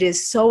it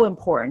is so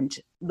important,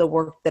 the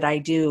work that I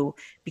do,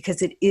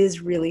 because it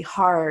is really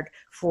hard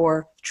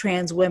for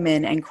trans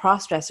women and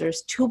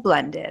crossdressers to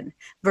blend in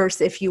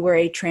versus if you were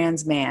a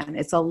trans man.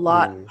 It's a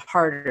lot Mm,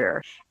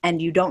 harder,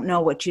 and you don't know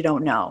what you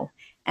don't know,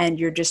 and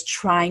you're just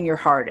trying your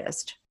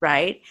hardest,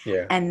 right?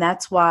 yeah. And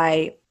that's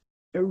why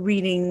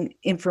reading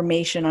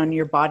information on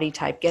your body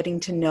type, getting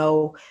to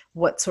know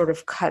what sort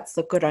of cuts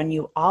look good on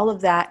you, all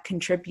of that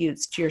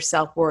contributes to your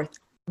self-worth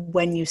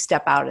when you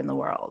step out in the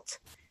world.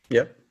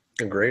 Yep.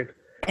 Agreed.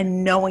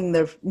 And knowing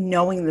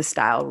the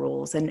style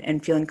rules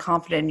and feeling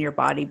confident in your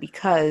body,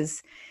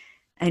 because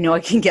I know I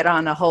can get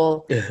on a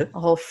whole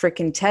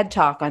freaking TED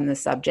talk on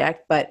this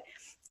subject, but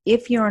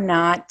if you're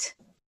not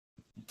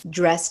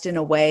dressed in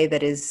a way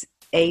that is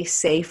A,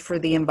 safe for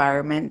the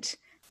environment,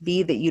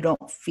 B, that you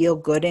don't feel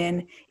good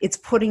in, it's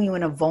putting you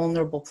in a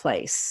vulnerable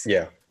place.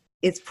 Yeah.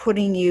 It's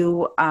putting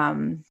you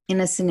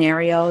in a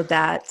scenario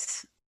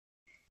that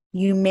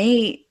you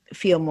may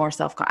feel more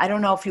I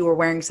don't know if you were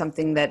wearing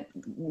something that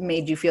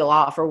made you feel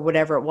off or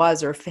whatever it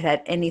was, or if it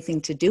had anything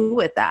to do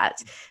with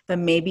that, but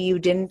maybe you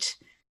didn't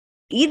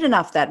eat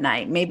enough that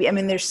night. Maybe, I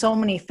mean, there's so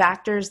many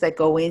factors that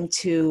go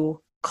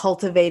into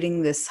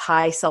cultivating this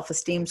high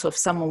self-esteem. So if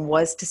someone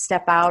was to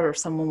step out, or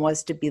someone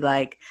was to be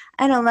like,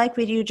 I don't like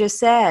what you just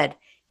said,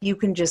 you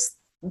can just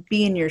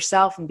be in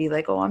yourself and be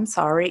like, oh, I'm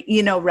sorry,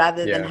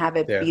 rather than Yeah. have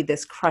it Yeah. be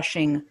this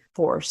crushing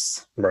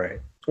force.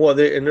 Right. Well,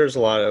 and there's a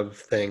lot of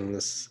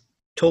things.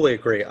 Totally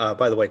agree.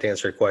 By the way, to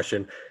answer your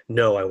question,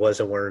 no, I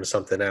wasn't wearing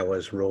something I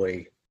was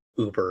really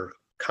uber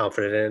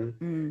confident in.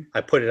 Mm,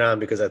 I put it on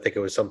because I think it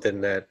was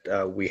something that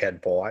we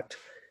had bought,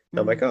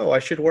 I'm like, oh, I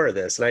should wear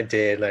this. And I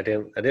did. And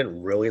I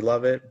didn't really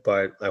love it,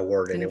 but I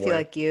wore it Didn't feel anyway.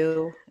 like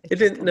you. It It just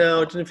didn't, kind of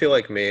no, it felt. didn't feel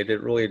like me.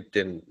 It really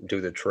didn't do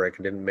the trick.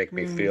 It didn't make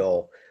me Mm,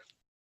 feel,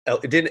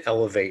 it didn't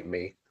elevate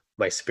me,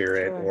 my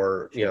spirit, sure,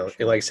 or, sure,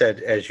 and like sure. I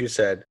said, as you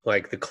said,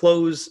 like the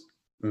clothes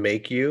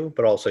make you,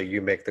 but also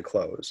you make the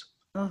clothes.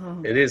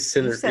 Uh-huh. It is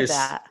You said is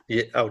that.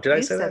 yeah, oh, did I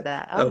You say said that?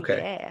 that. Oh Okay.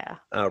 yeah.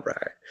 All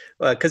right.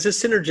 Because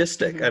it's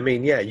synergistic. I Hmm.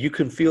 mean, yeah, you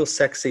can feel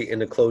sexy in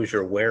the clothes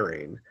you're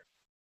wearing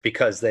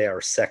because they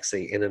are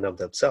sexy in and of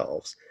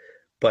themselves,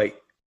 but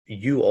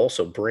you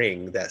also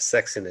bring that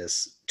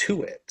sexiness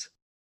to it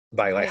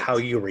by like how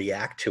Right. you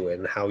react to it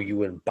and how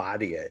you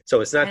embody it.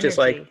 So it's not just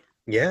like, Energy.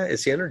 yeah,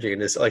 it's the energy.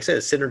 And it's like I said,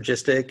 it's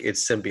synergistic,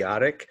 it's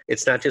symbiotic.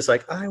 It's not just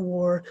like I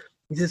wore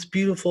this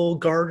beautiful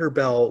garter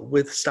belt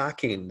with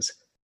stockings.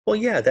 Well,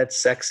 yeah, that's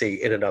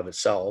sexy in and of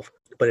itself,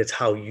 but it's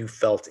how you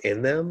felt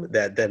in them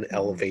that then Hmm.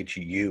 elevates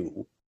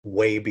you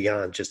way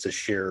beyond just a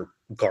sheer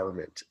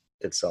garment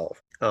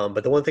itself.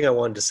 But the one thing I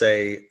wanted to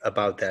say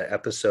about that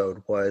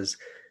episode was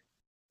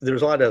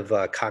there's a lot of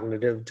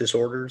cognitive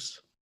disorders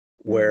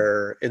Mm.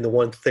 where, and the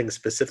one thing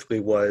specifically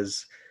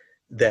was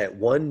that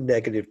one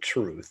negative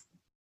truth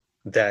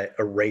that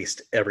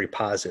erased every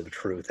positive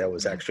truth that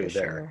was Yeah, actually for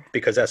there sure.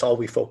 because that's all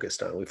we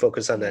focused on. We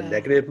focused on that Yeah.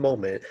 negative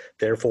moment,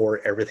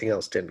 therefore everything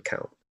else didn't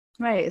count.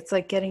 Right. It's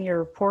like getting your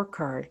report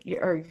card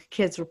or your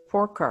kid's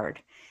report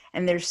card.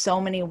 And there's so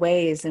many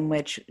ways in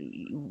which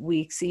we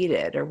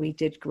exceeded or we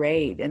did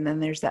great. And then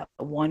there's that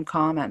one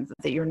comment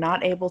that you're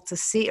not able to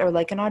see, or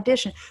like an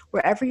audition,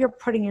 wherever you're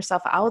putting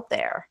yourself out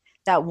there,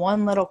 that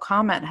one little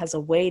comment has a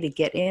way to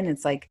get in.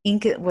 It's like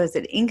ink, was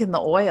it ink in the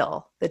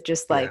oil that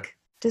just Yeah, like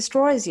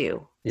destroys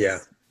you? yeah,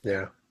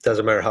 yeah.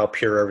 Doesn't matter how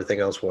pure everything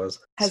else was.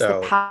 Has the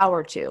So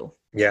power to.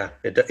 yeah,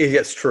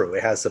 it's true.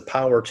 It has the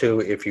power to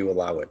if you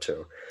allow it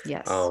to.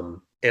 Yes.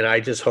 And I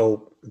just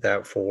hope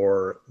that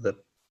for the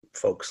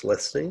folks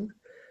listening,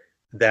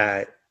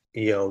 that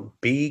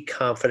be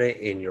confident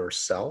in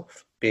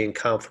yourself, being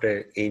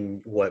confident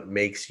in what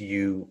makes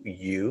you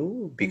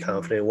you, be Mm-hmm.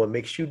 confident in what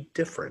makes you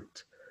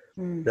different.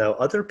 Mm. Now,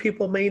 other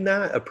people may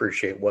not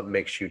appreciate what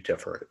makes you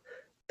different,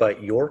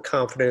 but your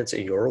confidence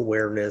and your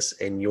awareness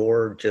and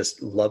your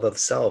just love of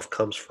self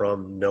comes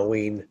from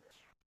knowing,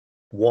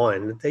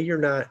 one, that you're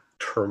not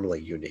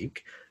terminally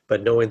unique,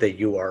 but knowing that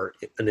you are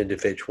an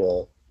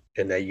individual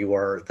and that you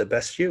are the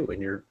best you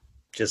and you're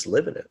just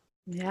living it.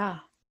 Yeah.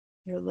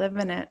 You're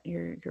living it,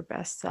 your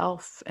best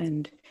self,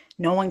 and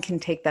no one can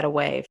take that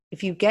away.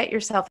 If you get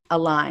yourself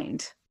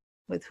aligned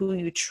with who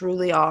you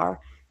truly are,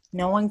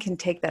 no one can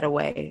take that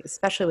away,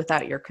 especially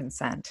without your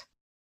consent.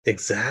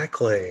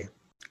 Exactly.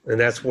 And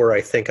that's where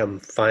I think I'm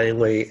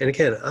finally, and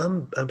again,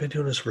 I've been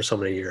doing this for so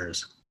many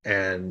years,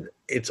 and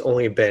it's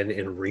only been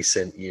in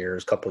recent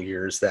years, couple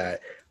years,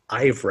 that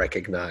I've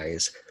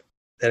recognized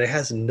that it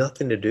has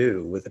nothing to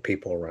do with the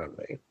people around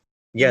me.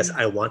 Yes, Mm,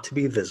 I want to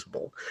be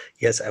visible.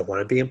 Yes, I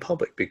want to be in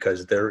public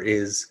because there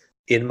is,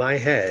 in my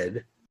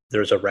head,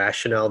 there's a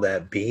rationale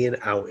that being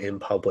out in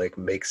public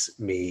makes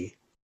me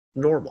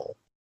normal,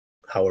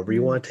 however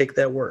you mm, want to take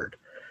that word.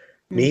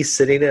 Me mm.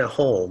 sitting at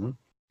home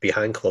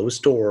behind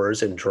closed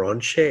doors and drawn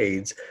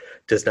shades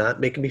does not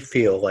make me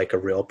feel like a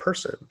real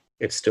person.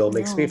 It still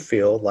makes me No,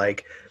 feel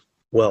like,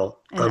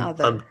 well, and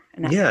other, and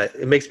yeah,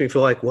 it makes me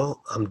feel like,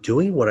 well, I'm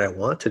doing what I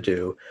want to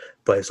do,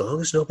 but as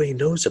long as nobody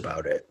knows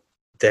about it,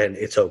 then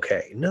it's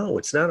okay. No,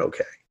 it's not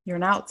okay. you're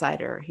an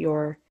outsider.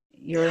 You're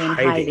in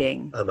Hiding.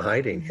 hiding. I'm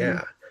hiding, Hmm.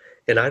 yeah.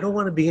 And I don't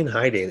want to be in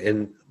hiding.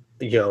 And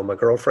my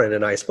girlfriend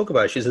and I spoke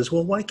about it. She says,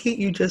 well, why can't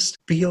you just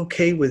be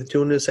okay with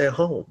doing this at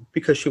home?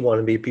 Because she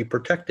wanted me to be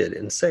protected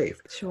and safe.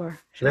 Sure,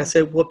 And I sure.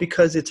 said, well,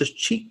 because it's a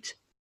cheat.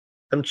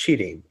 I'm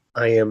cheating.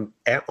 I am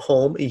at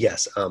home.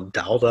 Yes, I'm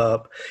dialed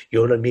up.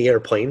 You and me are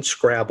playing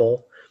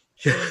Scrabble.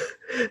 Sure,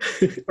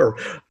 Or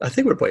I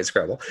think we're playing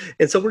Scrabble.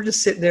 And so we're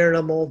just sitting there and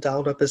I'm all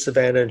dialed up as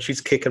Savannah and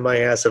she's kicking my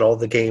ass at all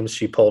the games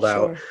she pulled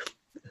out.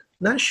 sure.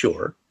 Not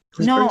sure. It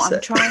was very No, I'm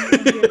sad. trying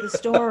to hear the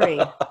story.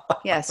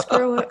 Yeah,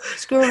 screw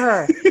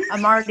her.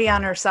 I'm already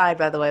on her side,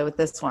 by the way, with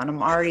this one.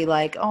 I'm already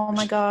like, oh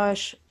my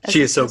gosh, as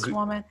She a is so cis good.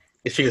 woman.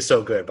 She is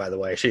so good, by the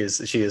way. She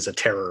is a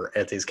terror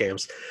at these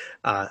games.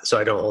 So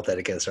I don't hold that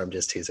against her. I'm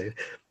just teasing.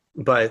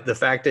 But the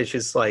fact that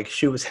she's like,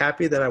 she was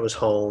happy that I was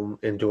home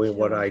and doing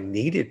what Sure. I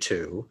needed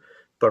to.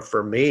 But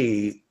for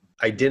me,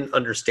 I didn't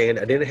understand.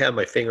 I didn't have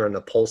my finger on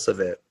the pulse of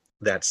it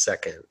that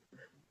second.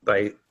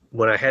 But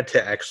when I had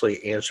to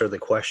actually answer the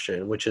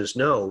question, which is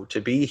no, to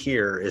be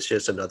here is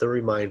just another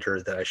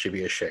reminder that I should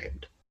be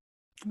ashamed.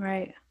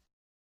 Right.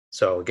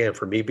 So again,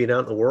 for me, being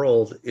out in the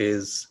world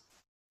is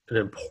an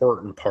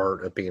important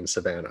part of being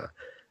Savannah.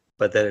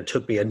 But then it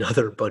took me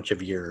another bunch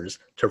of years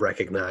to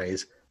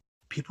recognize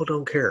people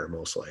don't care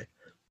mostly.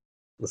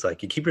 It's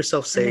like you keep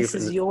yourself And this safe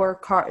is and your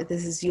car.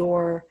 This is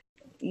your,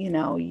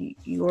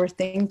 your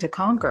thing to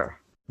conquer.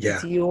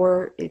 yeah,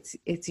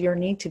 It's your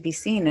need to be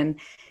seen.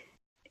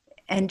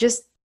 And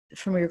just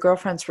from your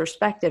girlfriend's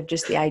perspective,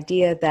 just the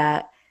idea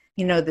that,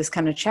 this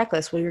kind of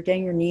checklist, well, you're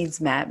getting your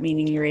needs met,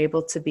 meaning you're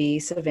able to be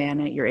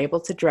Savannah, you're able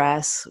to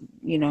dress,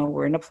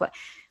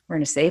 we're we're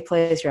in a safe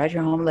place, you're at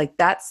your home. Like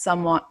that's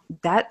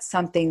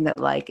something that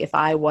like, if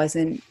I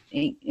wasn't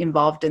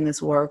involved in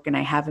this work and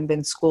I haven't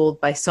been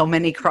schooled by so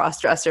many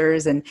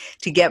cross-dressers and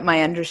to get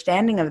my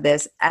understanding of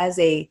this as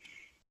a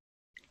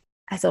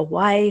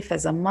wife,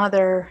 as a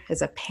mother,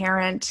 as a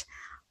parent,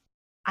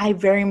 I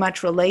very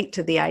much relate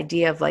to the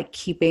idea of like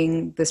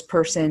keeping this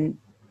person,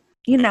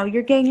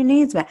 you're getting your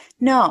needs met.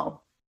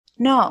 No,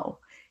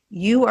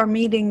 you are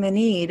meeting the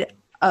need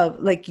of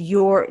like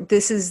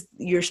this is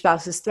your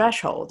spouse's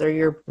threshold or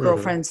your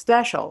girlfriend's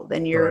threshold,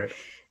 and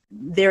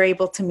they're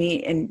able to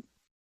meet, and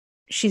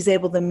she's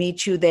able to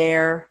meet you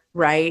there,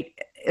 right?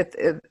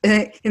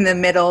 In the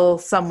middle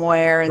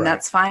somewhere, and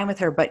that's fine with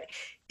her. But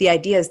the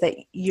idea is that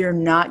you're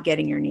not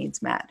getting your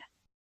needs met.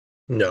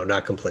 No,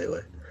 not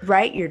completely.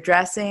 Right? You're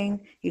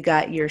dressing, you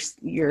got your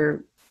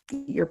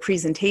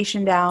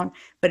presentation down,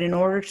 but in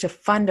order to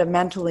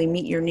fundamentally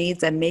meet your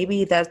needs, and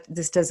maybe that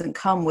this doesn't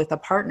come with a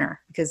partner,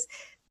 because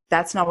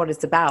that's not what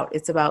it's about.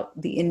 It's about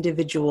the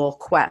individual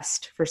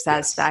quest for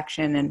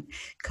satisfaction and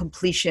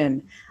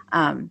completion.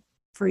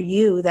 For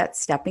you,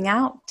 that's stepping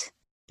out.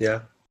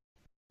 Yeah,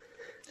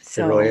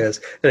 so, it really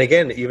is. And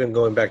again, even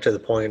going back to the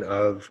point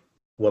of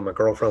what my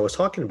girlfriend was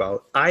talking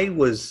about, I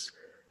was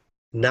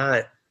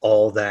not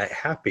all that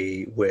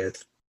happy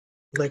with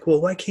like,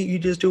 well, why can't you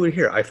just do it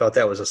here? I felt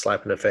that was a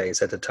slap in the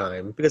face at the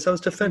time because I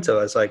was defensive.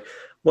 I was like,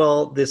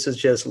 well, this is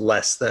just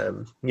less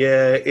than.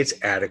 Yeah, it's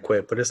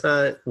adequate, but it's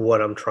not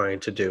what I'm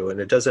trying to do. And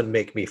it doesn't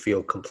make me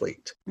feel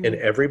complete. And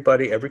every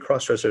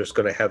crossdresser is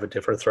going to have a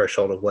different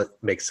threshold of what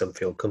makes them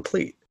feel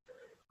complete.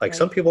 Like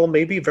some people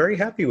may be very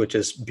happy with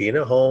just being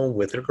at home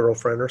with their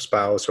girlfriend or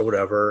spouse or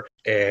whatever.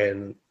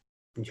 And,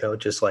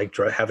 just like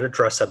having a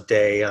dress up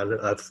day on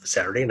a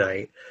Saturday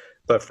night.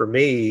 But for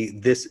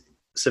me,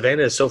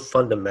 Savannah is so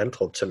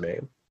fundamental to me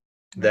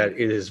that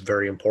it is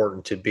very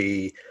important to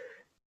be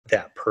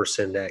that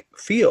person that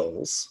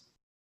feels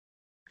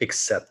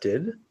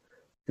accepted,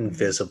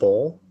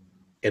 invisible,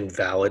 and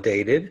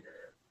validated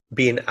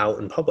being out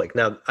in public.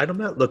 Now, I'm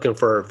not looking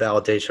for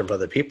validation from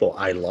other people.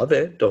 I love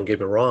it. Don't get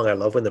me wrong. I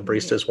love when the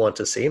baristas want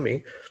to see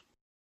me.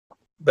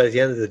 But at the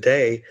end of the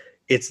day,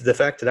 it's the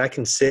fact that I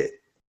can sit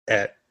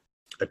at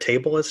a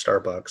table at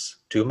Starbucks,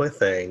 do my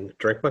thing,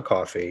 drink my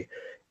coffee,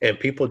 and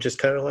people just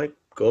kind of like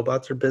go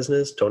about their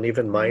business, don't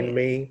even mind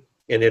me.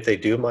 And if they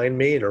do mind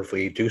me, or if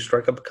we do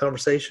strike up a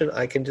conversation,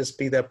 I can just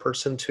be that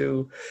person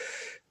to,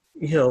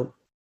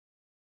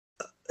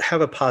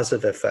 have a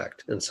positive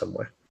effect in some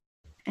way.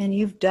 And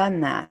you've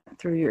done that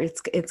through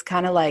it's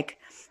kind of like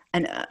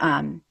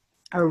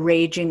a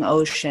raging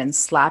ocean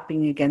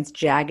slapping against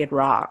jagged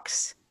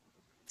rocks.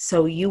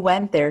 So you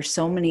went there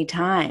so many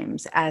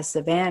times as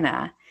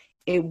Savannah.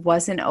 It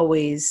wasn't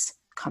always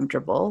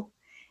comfortable.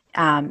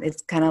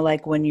 It's kind of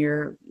like when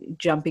you're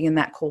jumping in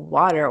that cold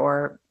water,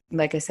 or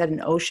like I said,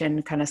 an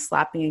ocean kind of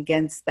slapping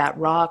against that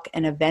rock,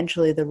 and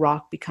eventually the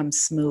rock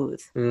becomes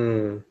smooth.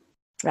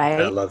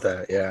 Right? I love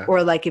that. Yeah.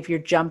 Or like if you're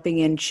jumping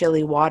in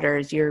chilly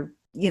waters, your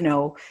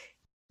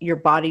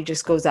body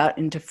just goes out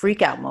into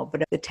freak out mode,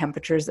 but the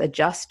temperatures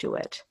adjust to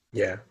it.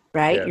 Yeah.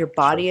 Right? Yeah, your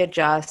body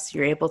adjusts.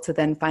 You're able to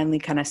then finally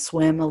kind of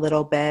swim a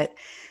little bit.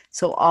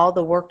 So all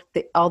the work,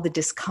 all the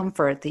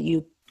discomfort that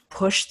you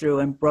pushed through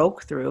and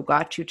broke through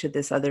got you to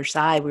this other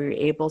side where you're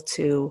able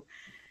to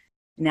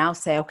now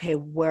say, okay,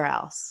 where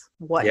else?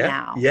 What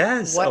now?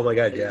 Yes. Oh my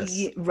God. Yes.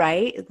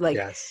 Right? Like,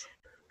 yes.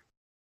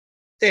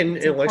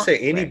 And like I say,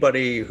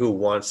 anybody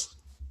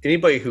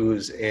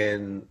who's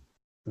in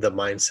the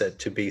mindset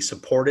to be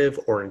supportive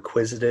or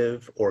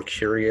inquisitive or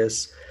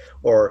curious,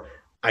 or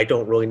I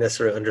don't really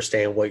necessarily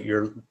understand what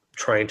you're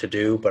trying to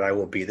do, but I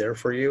will be there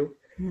for you.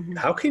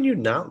 How can you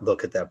not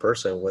look at that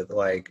person with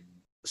like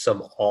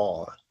some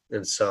awe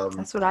and some,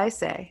 that's what I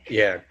say.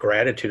 Yeah.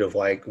 Gratitude of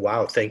like,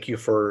 wow, thank you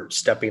for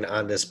stepping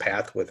on this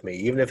path with me,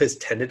 even if it's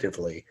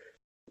tentatively.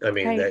 I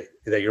mean,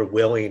 that you're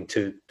willing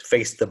to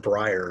face the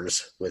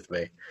briars with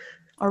me.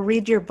 Or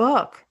read your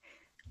book.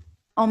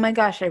 Oh my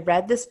gosh, I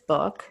read this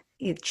book.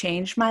 It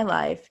changed my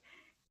life.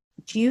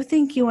 Do you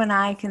think you and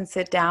I can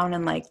sit down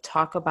and like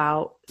talk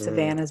about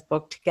Savannah's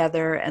book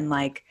together and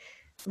like,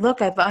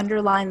 look, I've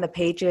underlined the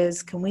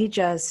pages. Can we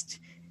just,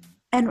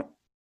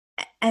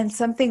 and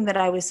something that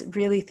I was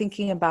really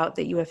thinking about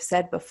that you have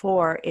said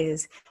before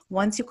is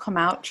once you come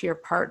out to your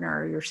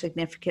partner or your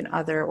significant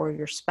other or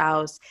your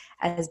spouse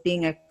as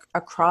being a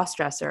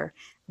cross-dresser,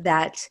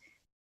 that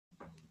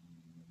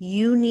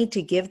you need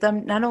to give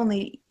them, not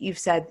only you've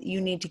said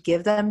you need to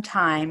give them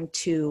time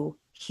to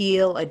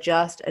heal,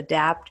 adjust,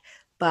 adapt,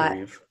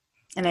 but,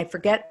 and I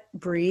forget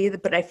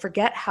breathe, but I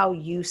forget how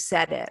you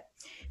said it.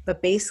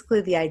 But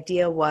basically the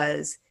idea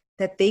was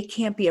that they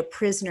can't be a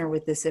prisoner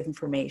with this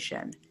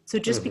information. So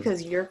just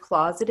because you're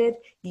closeted,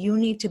 you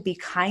need to be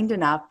kind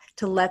enough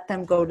to let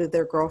them go to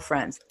their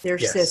girlfriends, their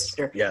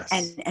sister,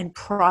 and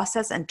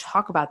process and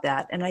talk about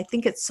that. And I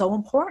think it's so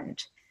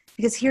important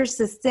because here's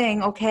this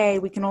thing, okay,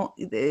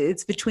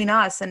 it's between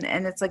us, and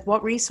it's like,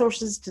 what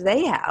resources do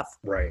they have?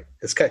 Right.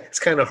 It's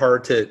kind of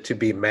hard to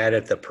be mad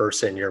at the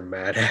person you're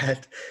mad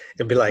at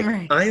and be like,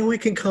 Right. I only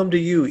can come to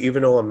you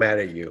even though I'm mad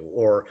at you,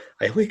 or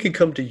I only can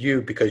come to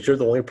you because you're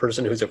the only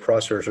person who's a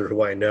crossdresser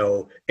who I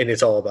know, and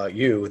it's all about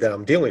you that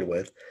I'm dealing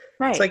with. It's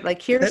Right. like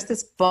Like, here's that.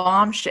 this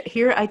bomb shit.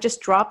 Here, I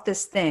just dropped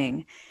this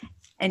thing,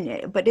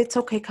 but it's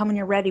okay, come when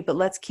you're ready, but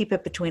let's keep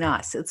it between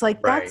us. It's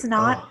like, that's Right.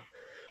 not Oh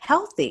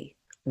healthy.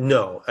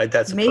 no,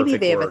 that's a Maybe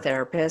perfect they have a word.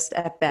 therapist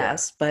at Yeah.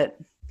 best, but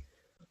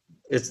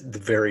It's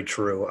very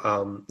true.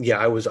 Yeah,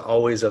 I was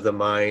always of the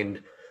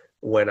mind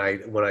when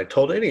I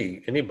told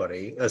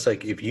anybody, I was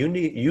like, if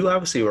you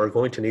obviously are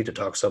going to need to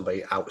talk to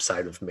somebody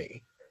outside of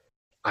me.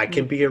 I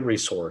can be a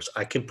resource.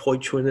 I can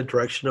point you in the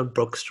direction of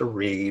books to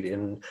read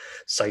and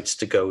sites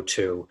to go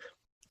to,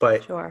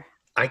 but sure.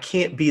 I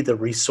can't be the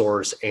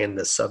resource and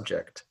the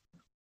subject.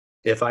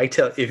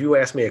 If you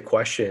ask me a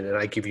question and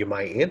I give you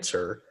my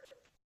answer,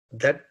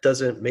 that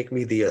doesn't make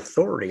me the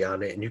authority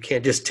on it, and you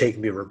can't just take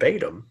me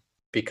verbatim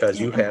because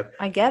you And have,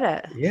 I get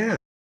it. yeah,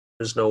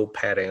 there's no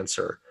pat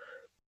answer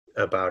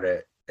about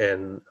it.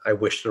 And I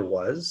wish there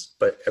was,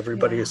 but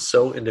everybody Yeah. is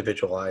so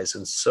individualized,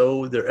 and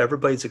so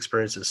everybody's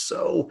experience is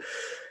so,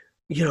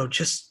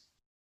 just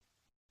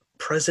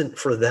present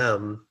for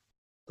them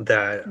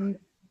that, And,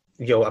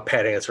 a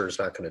pat answer is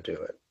not going to do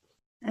it.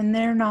 and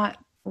they're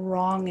not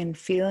wrong in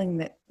feeling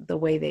that the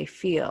way they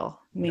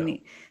feel, No.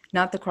 meaning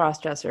not the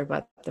crossdresser,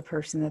 but the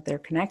person that they're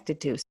connected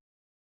to.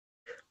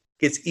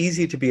 It's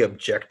easy to be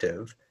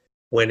objective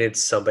when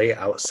it's somebody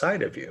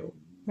outside of you.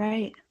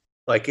 Right.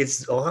 Like,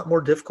 it's a lot more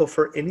difficult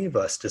for any of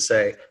us to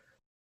say,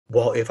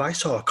 well, if I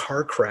saw a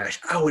car crash,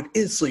 I would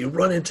instantly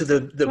run into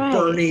the Right.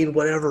 burning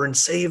whatever and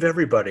save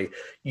everybody.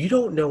 You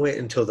don't know it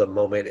until the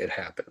moment it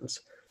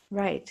happens.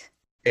 Right.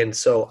 And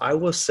so I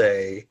will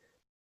say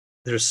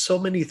there's so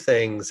many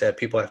things that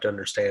people have to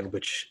understand,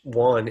 which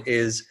one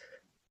is,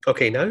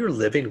 okay, now you're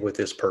living with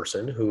this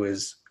person who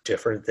is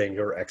different than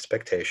your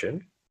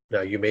expectation.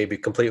 Now you may be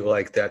completely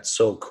like, that's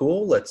so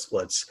cool. Let's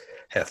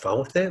have fun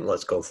with it.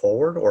 Let's go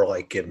forward, or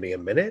like, give me a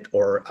minute,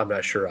 or I'm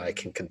not sure I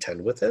can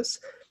contend with this.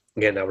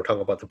 Again, now we're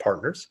talking about the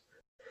partners.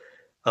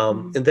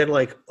 Mhm. And then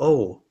like,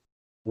 oh,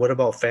 what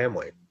about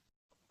family?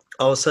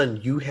 All of a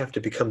sudden you have to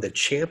become the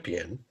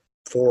champion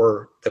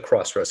for the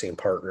cross-dressing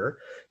partner,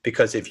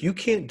 because if you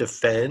can't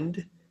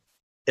defend,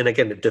 and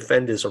again,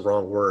 defend is a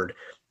wrong word,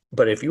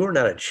 but if you are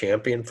not a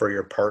champion for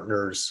your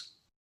partner's,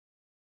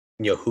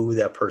 who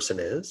that person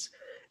is,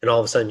 and all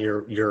of a sudden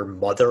your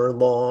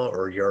mother-in-law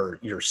or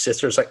your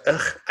sister's like,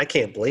 ugh, I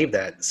can't believe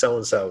that so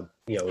and so,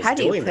 is How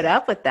do you doing put that.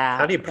 up with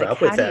How do you that? put Like,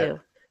 up with how do that? you?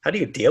 How do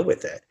you deal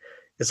with it?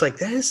 It's like,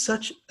 that is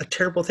such a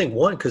terrible thing.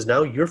 One, because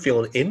now you're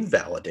feeling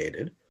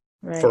invalidated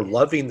for Right.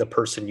 loving the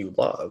person you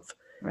love,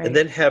 and Right.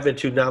 then having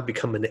to now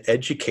become an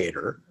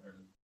educator.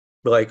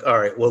 Be like, all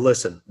right, well,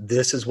 listen,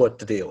 this is what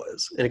the deal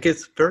is. And it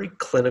gets very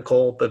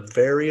clinical, but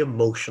very And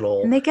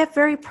emotional. they get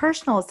very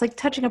personal. It's like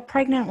touching a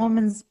pregnant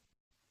woman's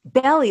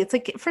belly. It's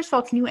like, first of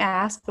all, can you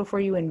ask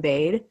before you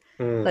invade?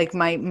 Mm. Like,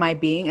 my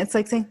being. It's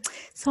like saying,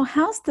 so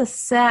how's the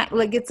sex?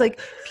 Like, it's like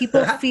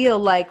people feel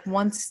like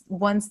once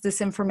this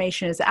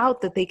information is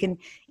out, that they can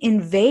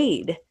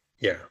invade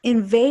Yeah.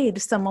 invade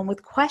someone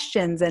with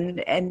questions,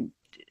 and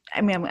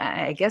I mean,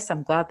 I guess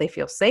I'm glad they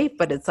feel safe,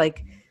 but it's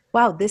like,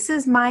 wow, this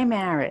is my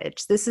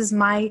marriage, this is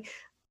my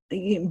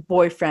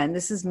boyfriend,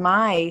 this is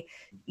my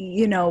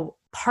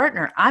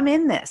partner, I'm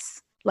in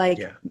this, like,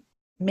 Yeah.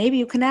 maybe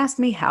you can ask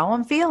me how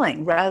I'm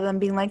feeling, rather than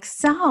being like,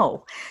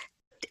 so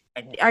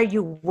are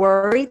you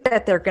worried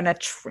that they're gonna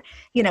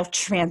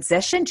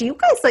transition? Do you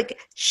guys like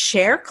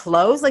share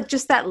clothes? Like,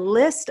 just that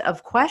list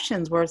of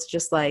questions where it's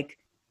just like,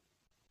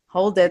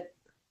 hold it,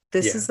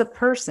 this Yeah. is the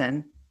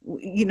person,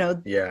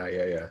 Yeah.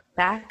 Yeah. Yeah.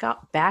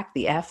 back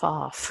the F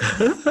off.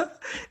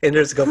 And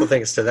there's a couple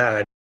things to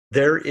that.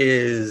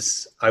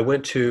 I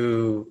went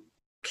to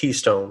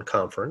Keystone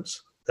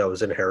Conference that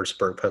was in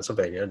Harrisburg,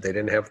 Pennsylvania. They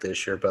didn't have it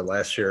this year, but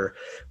last year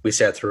we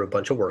sat through a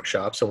bunch of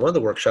workshops. And one of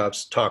the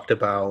workshops talked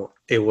about,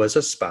 it was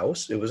a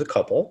spouse, it was a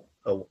couple,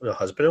 a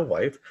husband and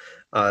wife.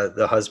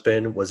 The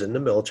husband was in the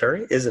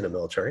military, is in the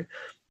military,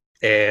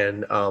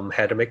 and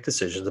had to make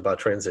decisions about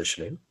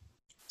transitioning.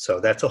 So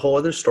that's a whole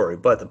other story.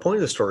 But the point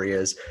of the story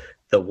is,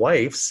 the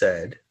wife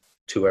said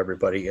to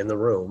everybody in the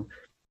room,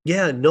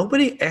 yeah,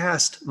 nobody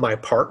asked my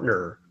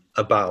partner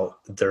about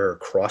their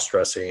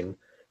cross-dressing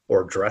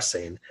or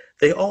dressing.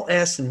 They all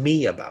asked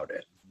me about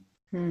it.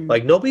 Hmm.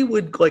 Like, nobody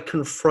would like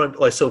confront,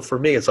 like, so for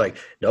me, it's like,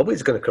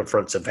 nobody's going to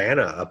confront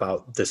Savannah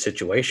about the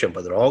situation,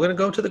 but they're all going to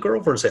go to the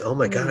girlfriend and say, oh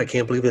my God, I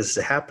can't believe this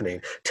is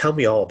happening. Tell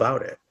me all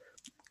about it.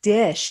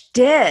 Dish.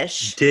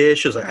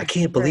 Dish is like, I For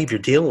can't sure. believe you're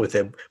dealing with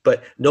him,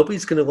 but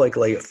nobody's going to like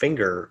lay a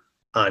finger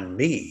on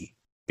me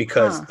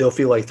because Huh. they'll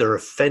feel like they're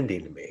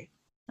offending me.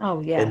 Oh,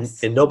 And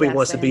yes. and nobody Yes,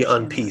 wants I to be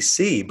on understand that.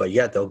 PC, but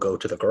yet they'll go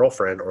to the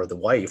girlfriend or the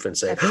wife and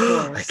say, Of oh,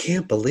 I course.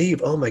 can't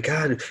believe, oh my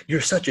God,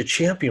 you're such a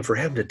champion for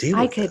having to deal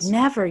I with could this.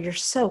 never. You're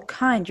so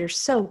kind. You're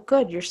so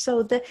good. You're so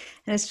and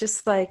it's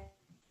just like,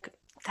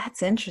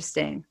 that's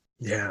interesting.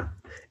 Yeah.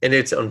 And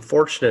it's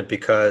unfortunate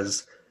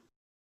because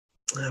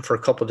for a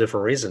couple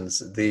different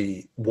reasons.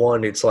 The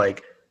one, it's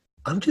like,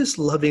 I'm just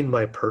loving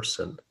my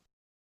person.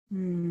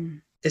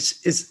 Mm, It's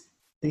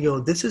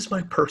this is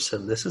my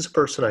person. This is a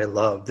person I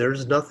love.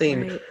 There's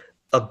nothing right.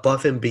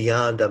 above and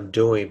beyond I'm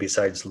doing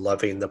besides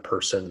loving the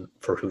person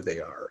for who they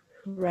are.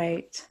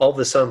 Right. All of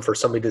a sudden, for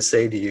somebody to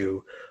say to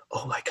you,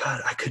 oh my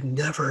God, I could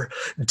never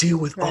deal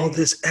with all Right.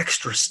 this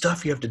extra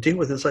stuff you have to deal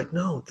with. It's like,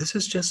 no, this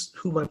is just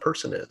who my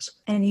person is.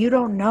 And you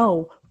don't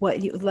know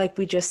what you, like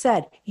we just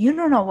said, you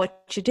don't know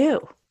what you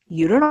do.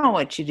 You don't know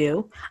what you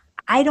do.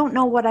 I don't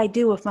know what I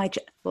do if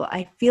well,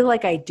 I feel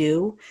like I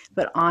do,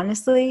 but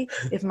honestly,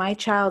 if my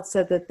child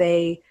said that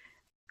they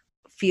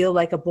feel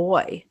like a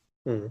boy,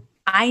 Mm,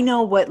 I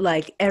know what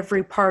like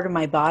every part of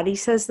my body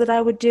says that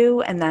I would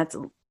do. And that's,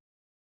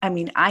 I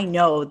mean, I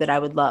know that I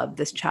would love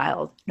this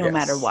child no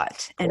matter yes, what.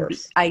 of And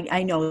course.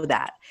 I know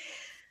that.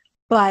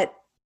 But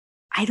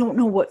I don't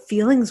know what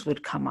feelings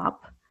would come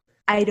up.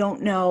 I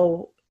don't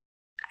know.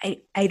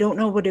 I don't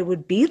know what it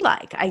would be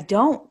like. I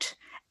don't.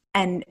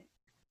 And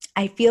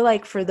I feel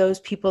like for those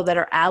people that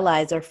are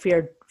allies or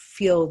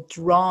feel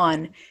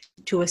drawn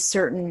to a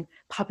certain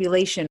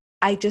population,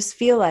 I just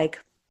feel like,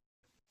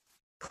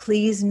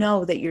 please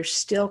know that you're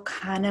still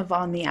kind of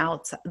on the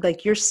outside,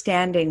 like you're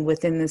standing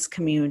within this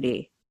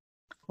community,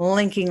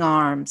 linking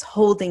arms,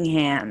 holding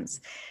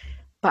hands.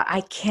 But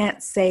I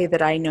can't say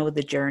that I know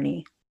the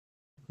journey.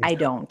 I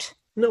don't.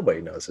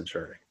 Nobody knows the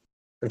journey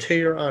until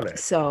you're on it.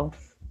 So,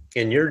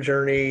 And your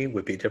journey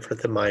would be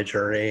different than my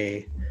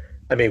journey.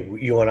 I mean,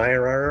 you and I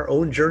are on our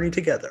own journey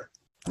together.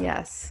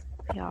 yes,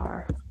 they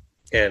are.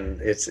 And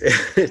it's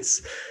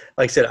it's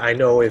like I said, I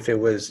know if it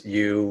was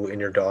you and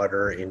your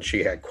daughter and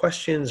she had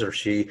questions or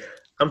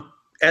I'm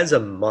as a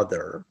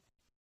mother,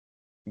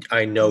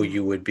 I know Mm,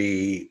 you would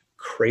be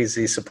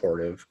crazy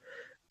supportive,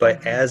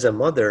 but mhm. as a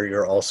mother,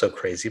 you're also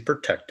crazy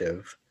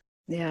protective.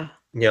 Yeah,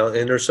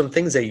 And there's some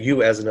things that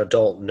you as an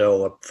adult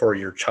know for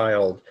your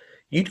child.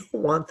 You don't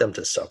want them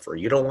to suffer.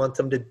 You don't want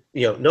them to,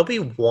 nobody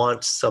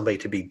wants somebody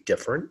to be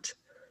different.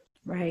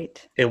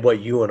 right. And what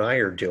you and I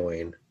are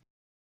doing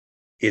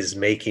is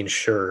making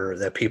sure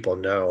that people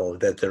know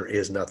that there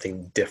is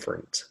nothing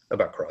different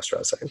about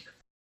cross-dressing.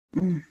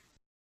 Mm,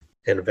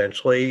 And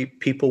eventually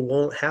people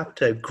won't have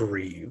to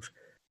grieve.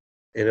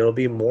 And it'll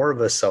be more of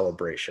a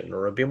celebration,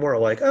 or it'll be more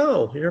like,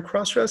 oh, you're a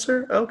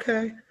cross-dresser?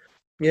 Okay.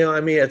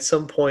 I mean, at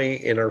some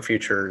point in our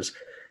futures,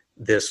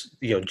 this,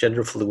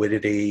 gender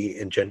fluidity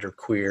and gender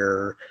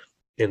queer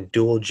and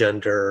dual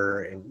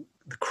gender and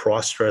the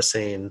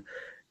cross-dressing,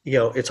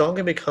 it's all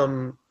going to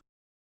become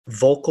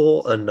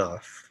vocal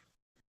enough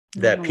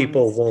that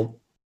people normalized. won't,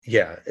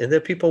 yeah, and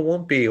that people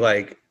won't be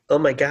like, oh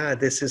my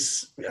God,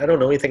 I don't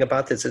know anything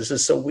about this. This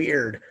is so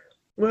weird.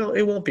 Well,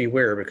 it won't be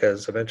weird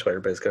because eventually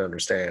everybody's going to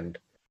understand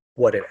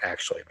what it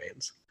actually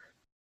means.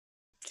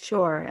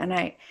 Sure. And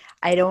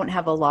I don't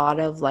have a lot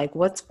of like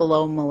what's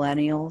below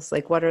millennials?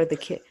 Like what are the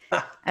kids?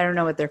 I don't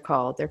know what they're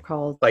called. They're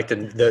called Like the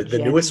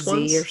Gen newest Z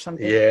or ones?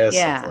 something. Yeah, something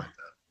Yeah. like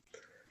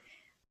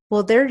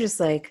Well, they're just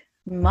like,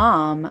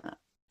 Mom,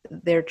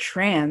 they're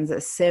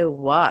trans. So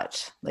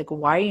what? Like,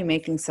 why are you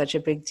making such a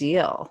big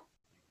deal?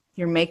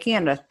 You're making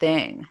it a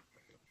thing.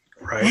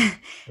 that. Right. I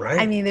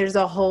Right. mean, there's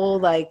a whole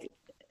like,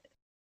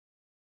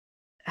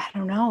 I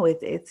don't know.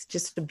 It's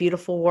just a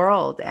beautiful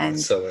world, and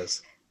So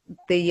is.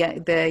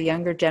 the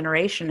younger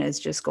generation is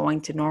just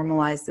going to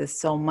normalize this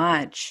so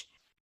much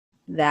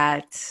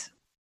that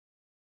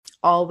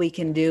all we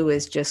can do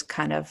is just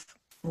kind of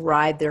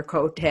ride their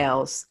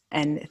coattails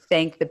and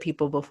thank the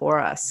people before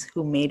us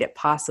who made it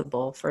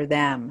possible for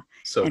them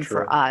So and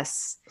for true.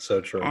 us,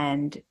 So true.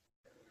 and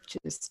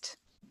just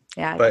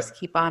yeah, just But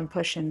keep on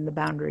pushing the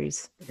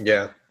boundaries.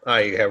 yeah,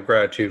 I have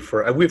gratitude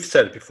for, we've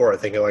said it before, I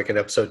think like in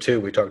episode 2,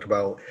 we talked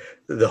about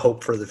the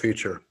hope for the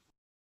future.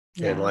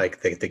 And Yeah,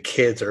 like the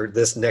kids are,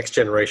 this next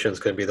generation is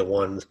going to be the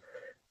ones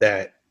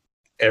that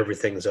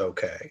everything's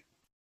okay.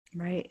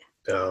 right.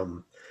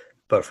 Um,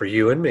 but for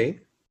you and me,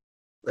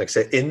 like I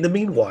said, in the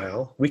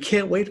meanwhile, we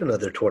can't wait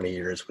another 20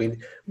 years. We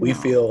No.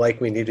 feel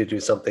like we need to do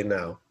something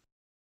now.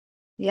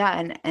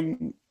 Yeah,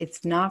 and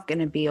it's not going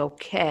to be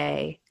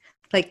okay.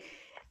 Like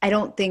I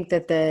don't think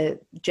that the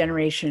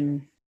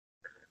generation,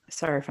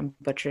 sorry if I'm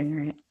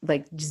butchering it,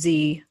 like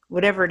Z,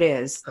 whatever it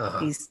is,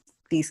 Uh-huh.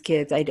 these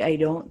kids, I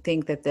don't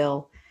think that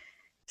they'll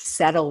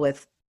settle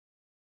with,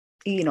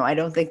 I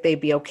don't think they'd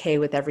be okay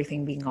with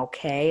everything being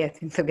okay. I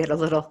think they'll get a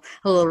little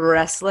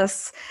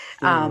restless.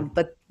 Mm.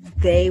 But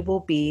they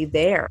will be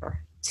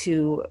there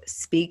to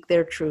speak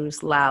their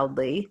truths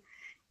loudly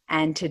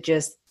and to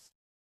just,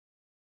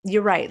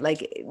 you're right,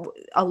 like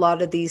a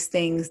lot of these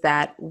things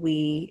that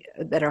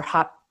are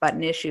hot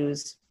button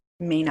issues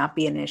may not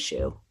be an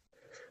issue.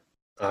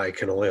 I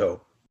can only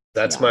hope.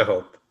 That's Yeah. my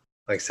hope.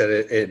 Like I said,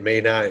 it may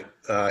not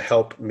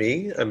help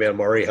me. I mean, I'm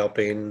already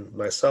helping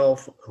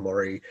myself. I'm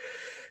already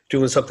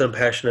doing something I'm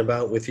passionate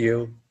about with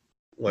you,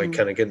 like Mm.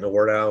 kind of getting the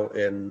word out.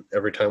 And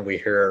every time we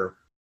hear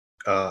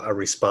a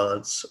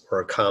response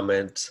or a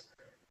comment,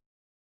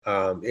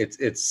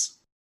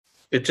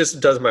 it just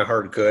does my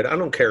heart good. I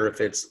don't care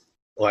if it's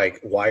like,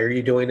 why are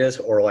you doing this?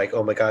 Or like,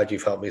 oh my God,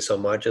 you've helped me so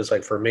much. It's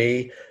like, for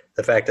me,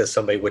 the fact that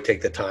somebody would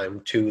take the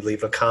time to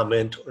leave a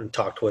comment and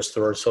talk to us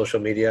through our social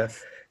media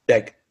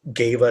that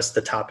gave us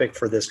the topic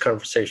for this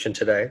conversation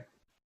today.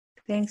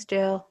 Thanks,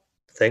 Jill.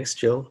 Thanks,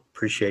 Jill.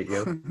 Appreciate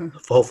you.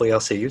 Hopefully I'll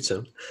see you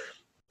soon.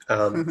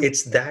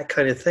 It's that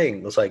kind of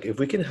thing. It's like, if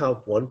we can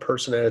help one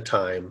person at a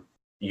time,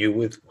 you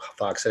with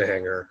Fox and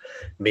Hanger,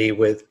 me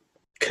with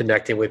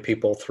connecting with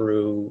people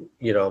through,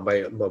 my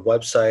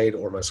website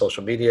or my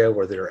social media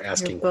where they're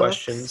asking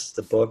questions,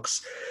 the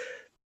books,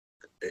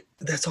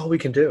 that's all we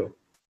can do.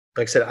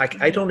 Like I said,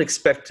 I don't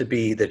expect to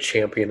be the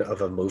champion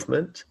of a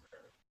movement,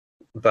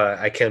 but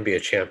I can be a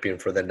champion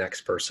for the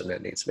next person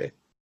that needs me.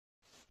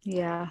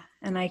 Yeah.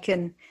 And I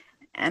can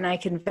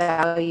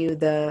value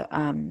the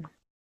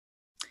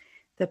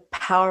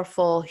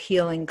powerful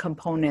healing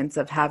components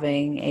of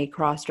having a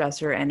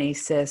crossdresser and a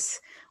cis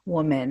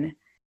woman,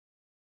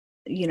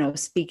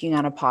 speaking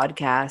on a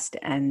podcast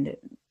and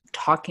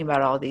talking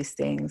about all these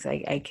things.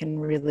 I can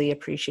really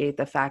appreciate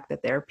the fact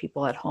that there are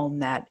people at home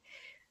that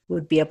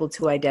would be able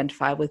to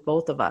identify with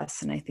both of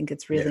us. And I think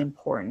it's really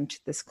important,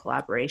 this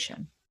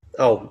collaboration.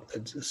 Oh,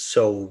 it's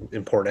so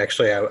important.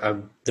 Actually,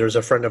 there's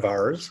a friend of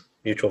ours,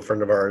 mutual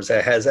friend of ours,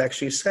 that has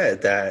actually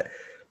said that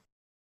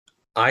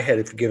I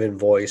had given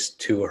voice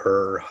to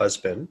her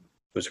husband,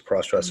 who's a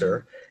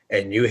crossdresser,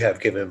 and you have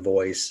given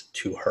voice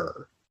to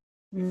her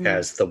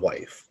as the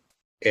wife.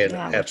 And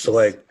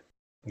absolutely,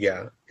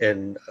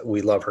 and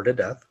we love her to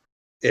death.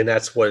 And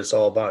that's what it's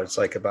all about. It's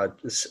like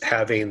about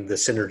having the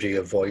synergy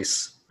of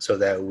voice so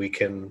that we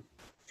can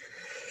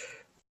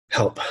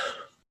help.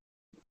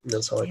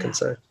 That's all I can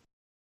say.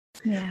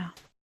 Yeah.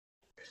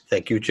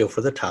 Thank you, Jill, for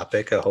the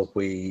topic. I hope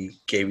we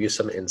gave you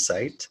some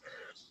insight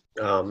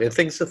and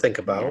things to think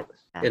about.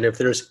 Yeah. And if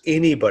there's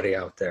anybody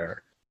out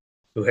there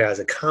who has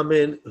a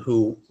comment,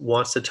 who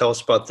wants to tell us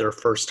about their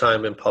first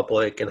time in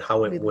public and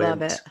how it went,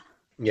 love it.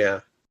 Yeah,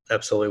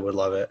 absolutely would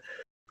love it.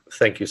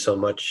 Thank you so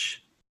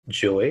much,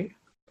 Julie,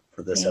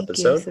 for this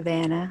episode. Thank you,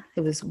 Savannah.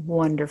 It was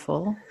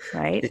wonderful,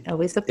 right?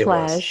 Always a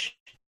pleasure.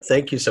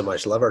 Thank you so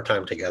much. Love our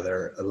time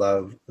together. I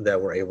love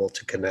that we're able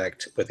to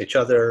connect with each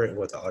other and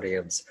with the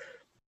audience.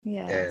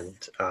 Yes.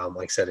 And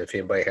like I said, if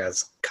anybody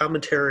has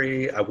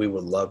commentary, we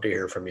would love to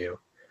hear from you.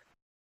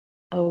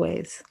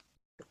 Always.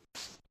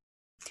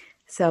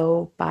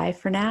 So bye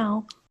for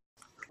now.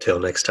 Till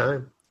next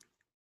time.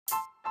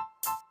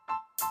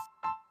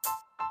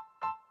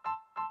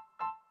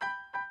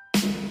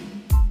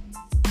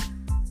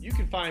 You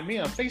can find me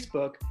on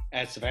Facebook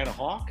at Savannah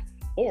Hawk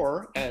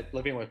or at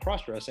Living with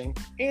Crossdressing,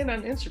 and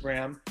on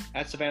Instagram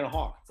at Savannah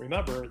Hawk.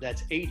 Remember,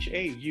 that's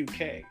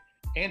HAUK.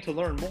 And to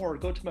learn more,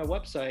 go to my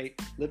website,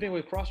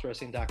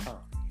 livingwithcrossdressing.com.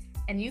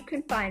 And you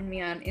can find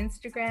me on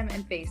Instagram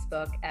and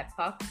Facebook at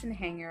Fox and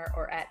Hanger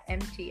or at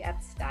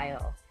MTF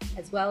Style,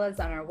 as well as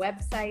on our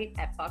website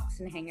at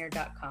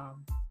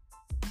foxandhanger.com.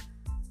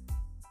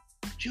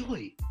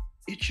 Julie,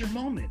 it's your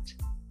moment.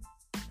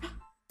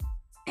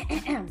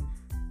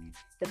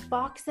 The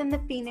Fox and the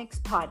Phoenix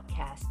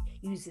podcast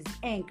uses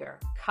Anchor,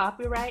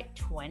 copyright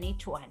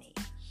 2020.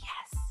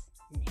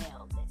 Yes,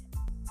 nailed it.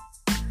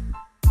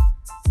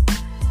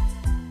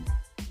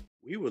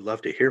 We would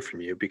love to hear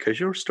from you because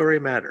your story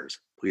matters.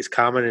 Please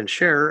comment and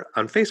share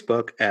on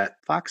Facebook at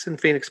Fox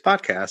and Phoenix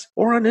Podcast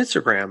or on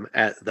Instagram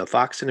at the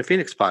Fox and the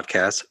Phoenix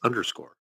Podcast _.